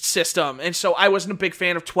turn-based system, and so I wasn't a big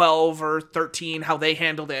fan of 12 or 13 how they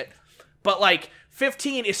handled it. But like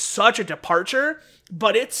 15 is such a departure,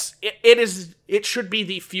 but it should be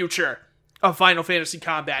the future of Final Fantasy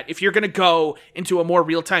combat. If you're going to go into a more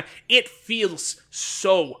real time, it feels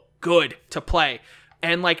so good to play.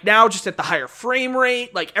 And like now just at the higher frame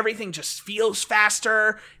rate, like everything just feels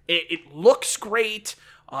faster. It looks great.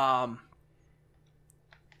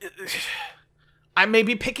 I may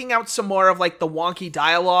be picking out some more of like the wonky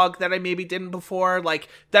dialogue that I maybe didn't before, like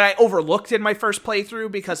that I overlooked in my first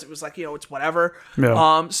playthrough because it was like, it's whatever.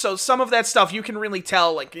 Yeah. So some of that stuff you can really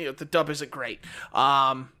tell, like, the dub isn't great.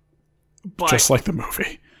 But just like the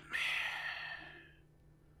movie.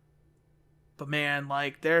 But man,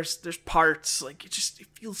 like there's parts like it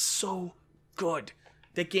feels so good.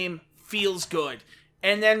 That game feels good.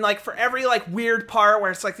 And then, like, for every, like, weird part where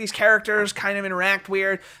it's, like, these characters kind of interact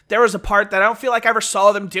weird, there was a part that I don't feel like I ever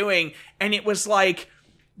saw them doing, and it was, like,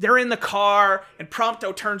 they're in the car, and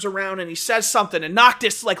Prompto turns around, and he says something, and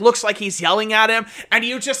Noctis, like, looks like he's yelling at him, and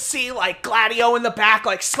you just see, like, Gladio in the back,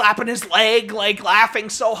 like, slapping his leg, like, laughing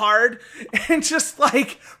so hard, and just,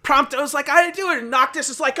 like, Prompto's like, I didn't do it, and Noctis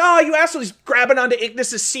is like, oh, you asshole, he's grabbing onto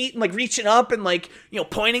Ignis's seat, and, like, reaching up, and, like,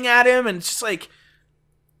 pointing at him, and it's just, like,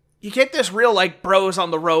 you get this real, like, bros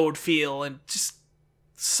on the road feel, and just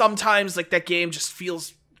sometimes, like, that game just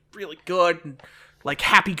feels really good, and like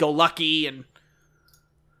happy-go-lucky, and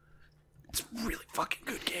it's a really fucking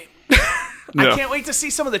good game. I can't wait to see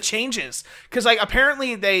some of the changes, because like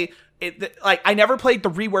apparently I never played the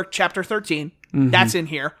reworked Chapter 13. That's in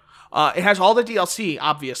here. It has all the DLC,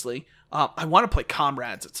 obviously. I want to play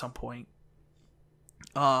Comrades at some point.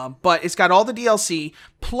 But it's got all the DLC,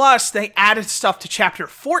 plus they added stuff to Chapter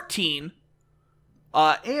 14,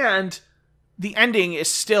 and the ending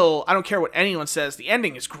is still, I don't care what anyone says, the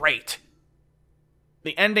ending is great.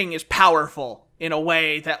 The ending is powerful in a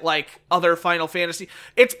way that, like, other Final Fantasy...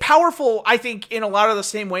 It's powerful, I think, in a lot of the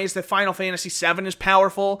same ways that Final Fantasy VII is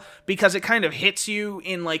powerful, because it kind of hits you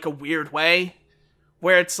in, like, a weird way,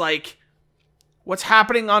 where it's like, what's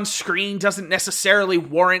happening on screen doesn't necessarily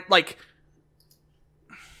warrant, like...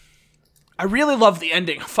 I really love the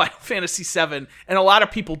ending of Final Fantasy VII, and a lot of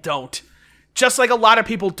people don't. Just like a lot of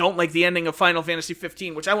people don't like the ending of Final Fantasy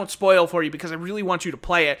 15, which I won't spoil for you because I really want you to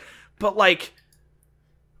play it. But, like,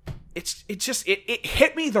 it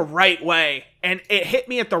hit me the right way, and it hit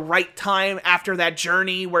me at the right time after that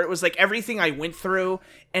journey where it was like everything I went through,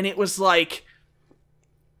 and it was like,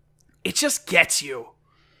 it just gets you.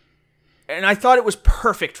 And I thought it was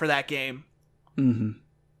perfect for that game. Mm-hmm.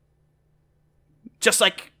 Just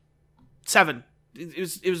like 7.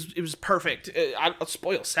 It was perfect. I'll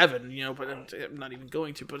spoil 7, but I'm not even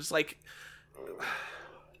going to. But it's like,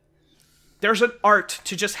 there's an art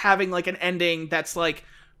to just having like an ending that's like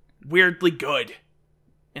weirdly good,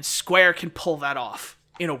 and Square can pull that off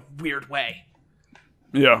in a weird way.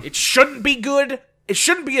 Yeah, it shouldn't be good. It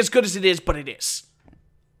shouldn't be as good as it is, but it is.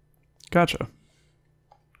 Gotcha.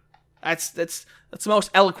 That's the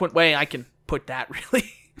most eloquent way I can put that,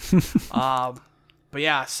 really. But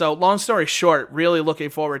yeah, so long story short, really looking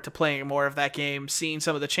forward to playing more of that game, seeing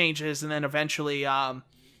some of the changes, and then eventually, I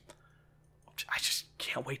just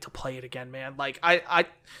can't wait to play it again, man. Like, I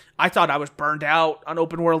thought I was burned out on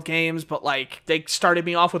open world games, but like, they started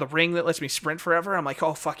me off with a ring that lets me sprint forever. I'm like,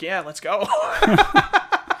 oh, fuck yeah, let's go.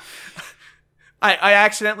 I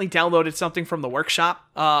accidentally downloaded something from the workshop,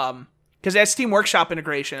 because it has Steam Workshop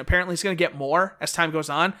integration. Apparently it's going to get more as time goes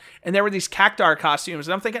on. And there were these Cactuar costumes.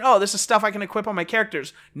 And I'm thinking, oh, this is stuff I can equip on my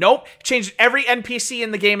characters. Nope. Changed every NPC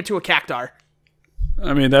in the game into a Cactuar.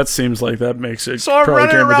 I mean, that seems like that makes it so I'm probably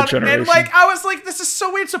running game around, of the generation. and like, I was like, this is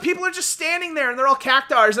so weird. So people are just standing there, and they're all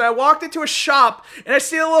Cactuars. And I walked into a shop, and I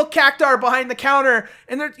see a little Cactuar behind the counter.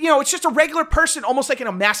 And they're, it's just a regular person, almost like in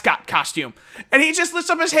a mascot costume. And he just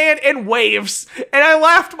lifts up his hand and waves. And I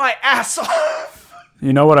laughed my ass off.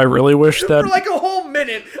 You know what I really wish that... For like a whole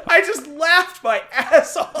minute, I just laughed my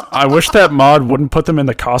ass off. I wish that mod wouldn't put them in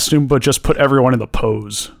the costume, but just put everyone in the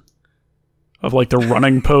pose. Of like the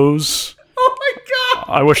running pose. Oh my god!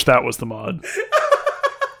 I wish that was the mod.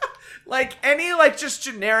 Like any like just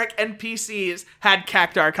generic NPCs had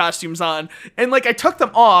Cactuar costumes on. And like I took them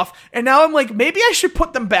off, and now I'm like, maybe I should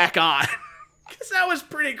put them back on. Because that was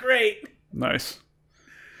pretty great. Nice.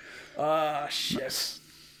 Shit. Nice.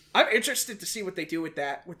 I'm interested to see what they do with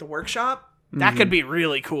that, with the workshop. That could be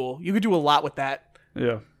really cool. You could do a lot with that.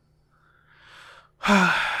 Yeah.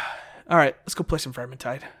 All right, let's go play some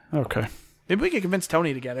Vermintide. Okay. Maybe we can convince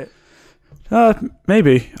Tony to get it.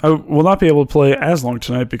 Maybe. I will not be able to play as long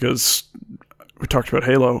tonight because we talked about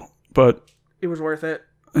Halo, but... It was worth it.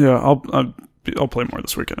 Yeah, I'll play more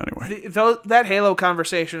this weekend anyway. That Halo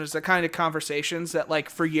conversation is the kind of conversations that, like,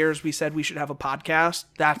 for years we said we should have a podcast.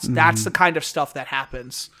 That's the kind of stuff that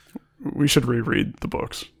happens. We should reread the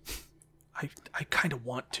books. I kind of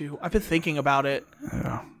want to. I've been thinking about it.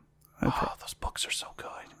 Yeah. Those books are so good.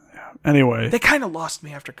 Yeah. Anyway. They kind of lost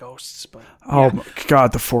me after Ghosts, but... Oh, my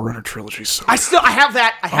God, the Forerunner trilogy is so good. I have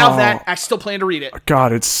that. I have that. I still plan to read it.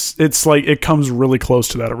 God, it's like, it comes really close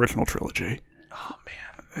to that original trilogy. Oh,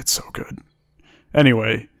 man. It's so good.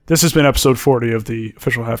 Anyway, this has been episode 40 of the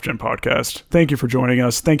official Half Gen podcast. Thank you for joining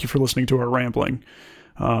us. Thank you for listening to our rambling.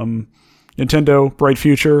 Nintendo, bright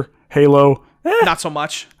future, Halo, not so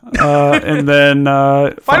much. And then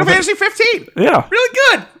Final Fantasy 15. Yeah, really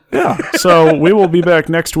good. Yeah. So we will be back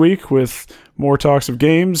next week with more talks of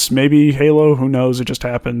games, maybe Halo. Who knows? It just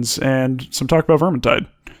happens, and some talk about Vermintide.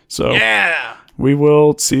 So yeah, we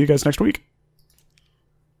will see you guys next week.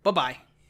 Bye-bye.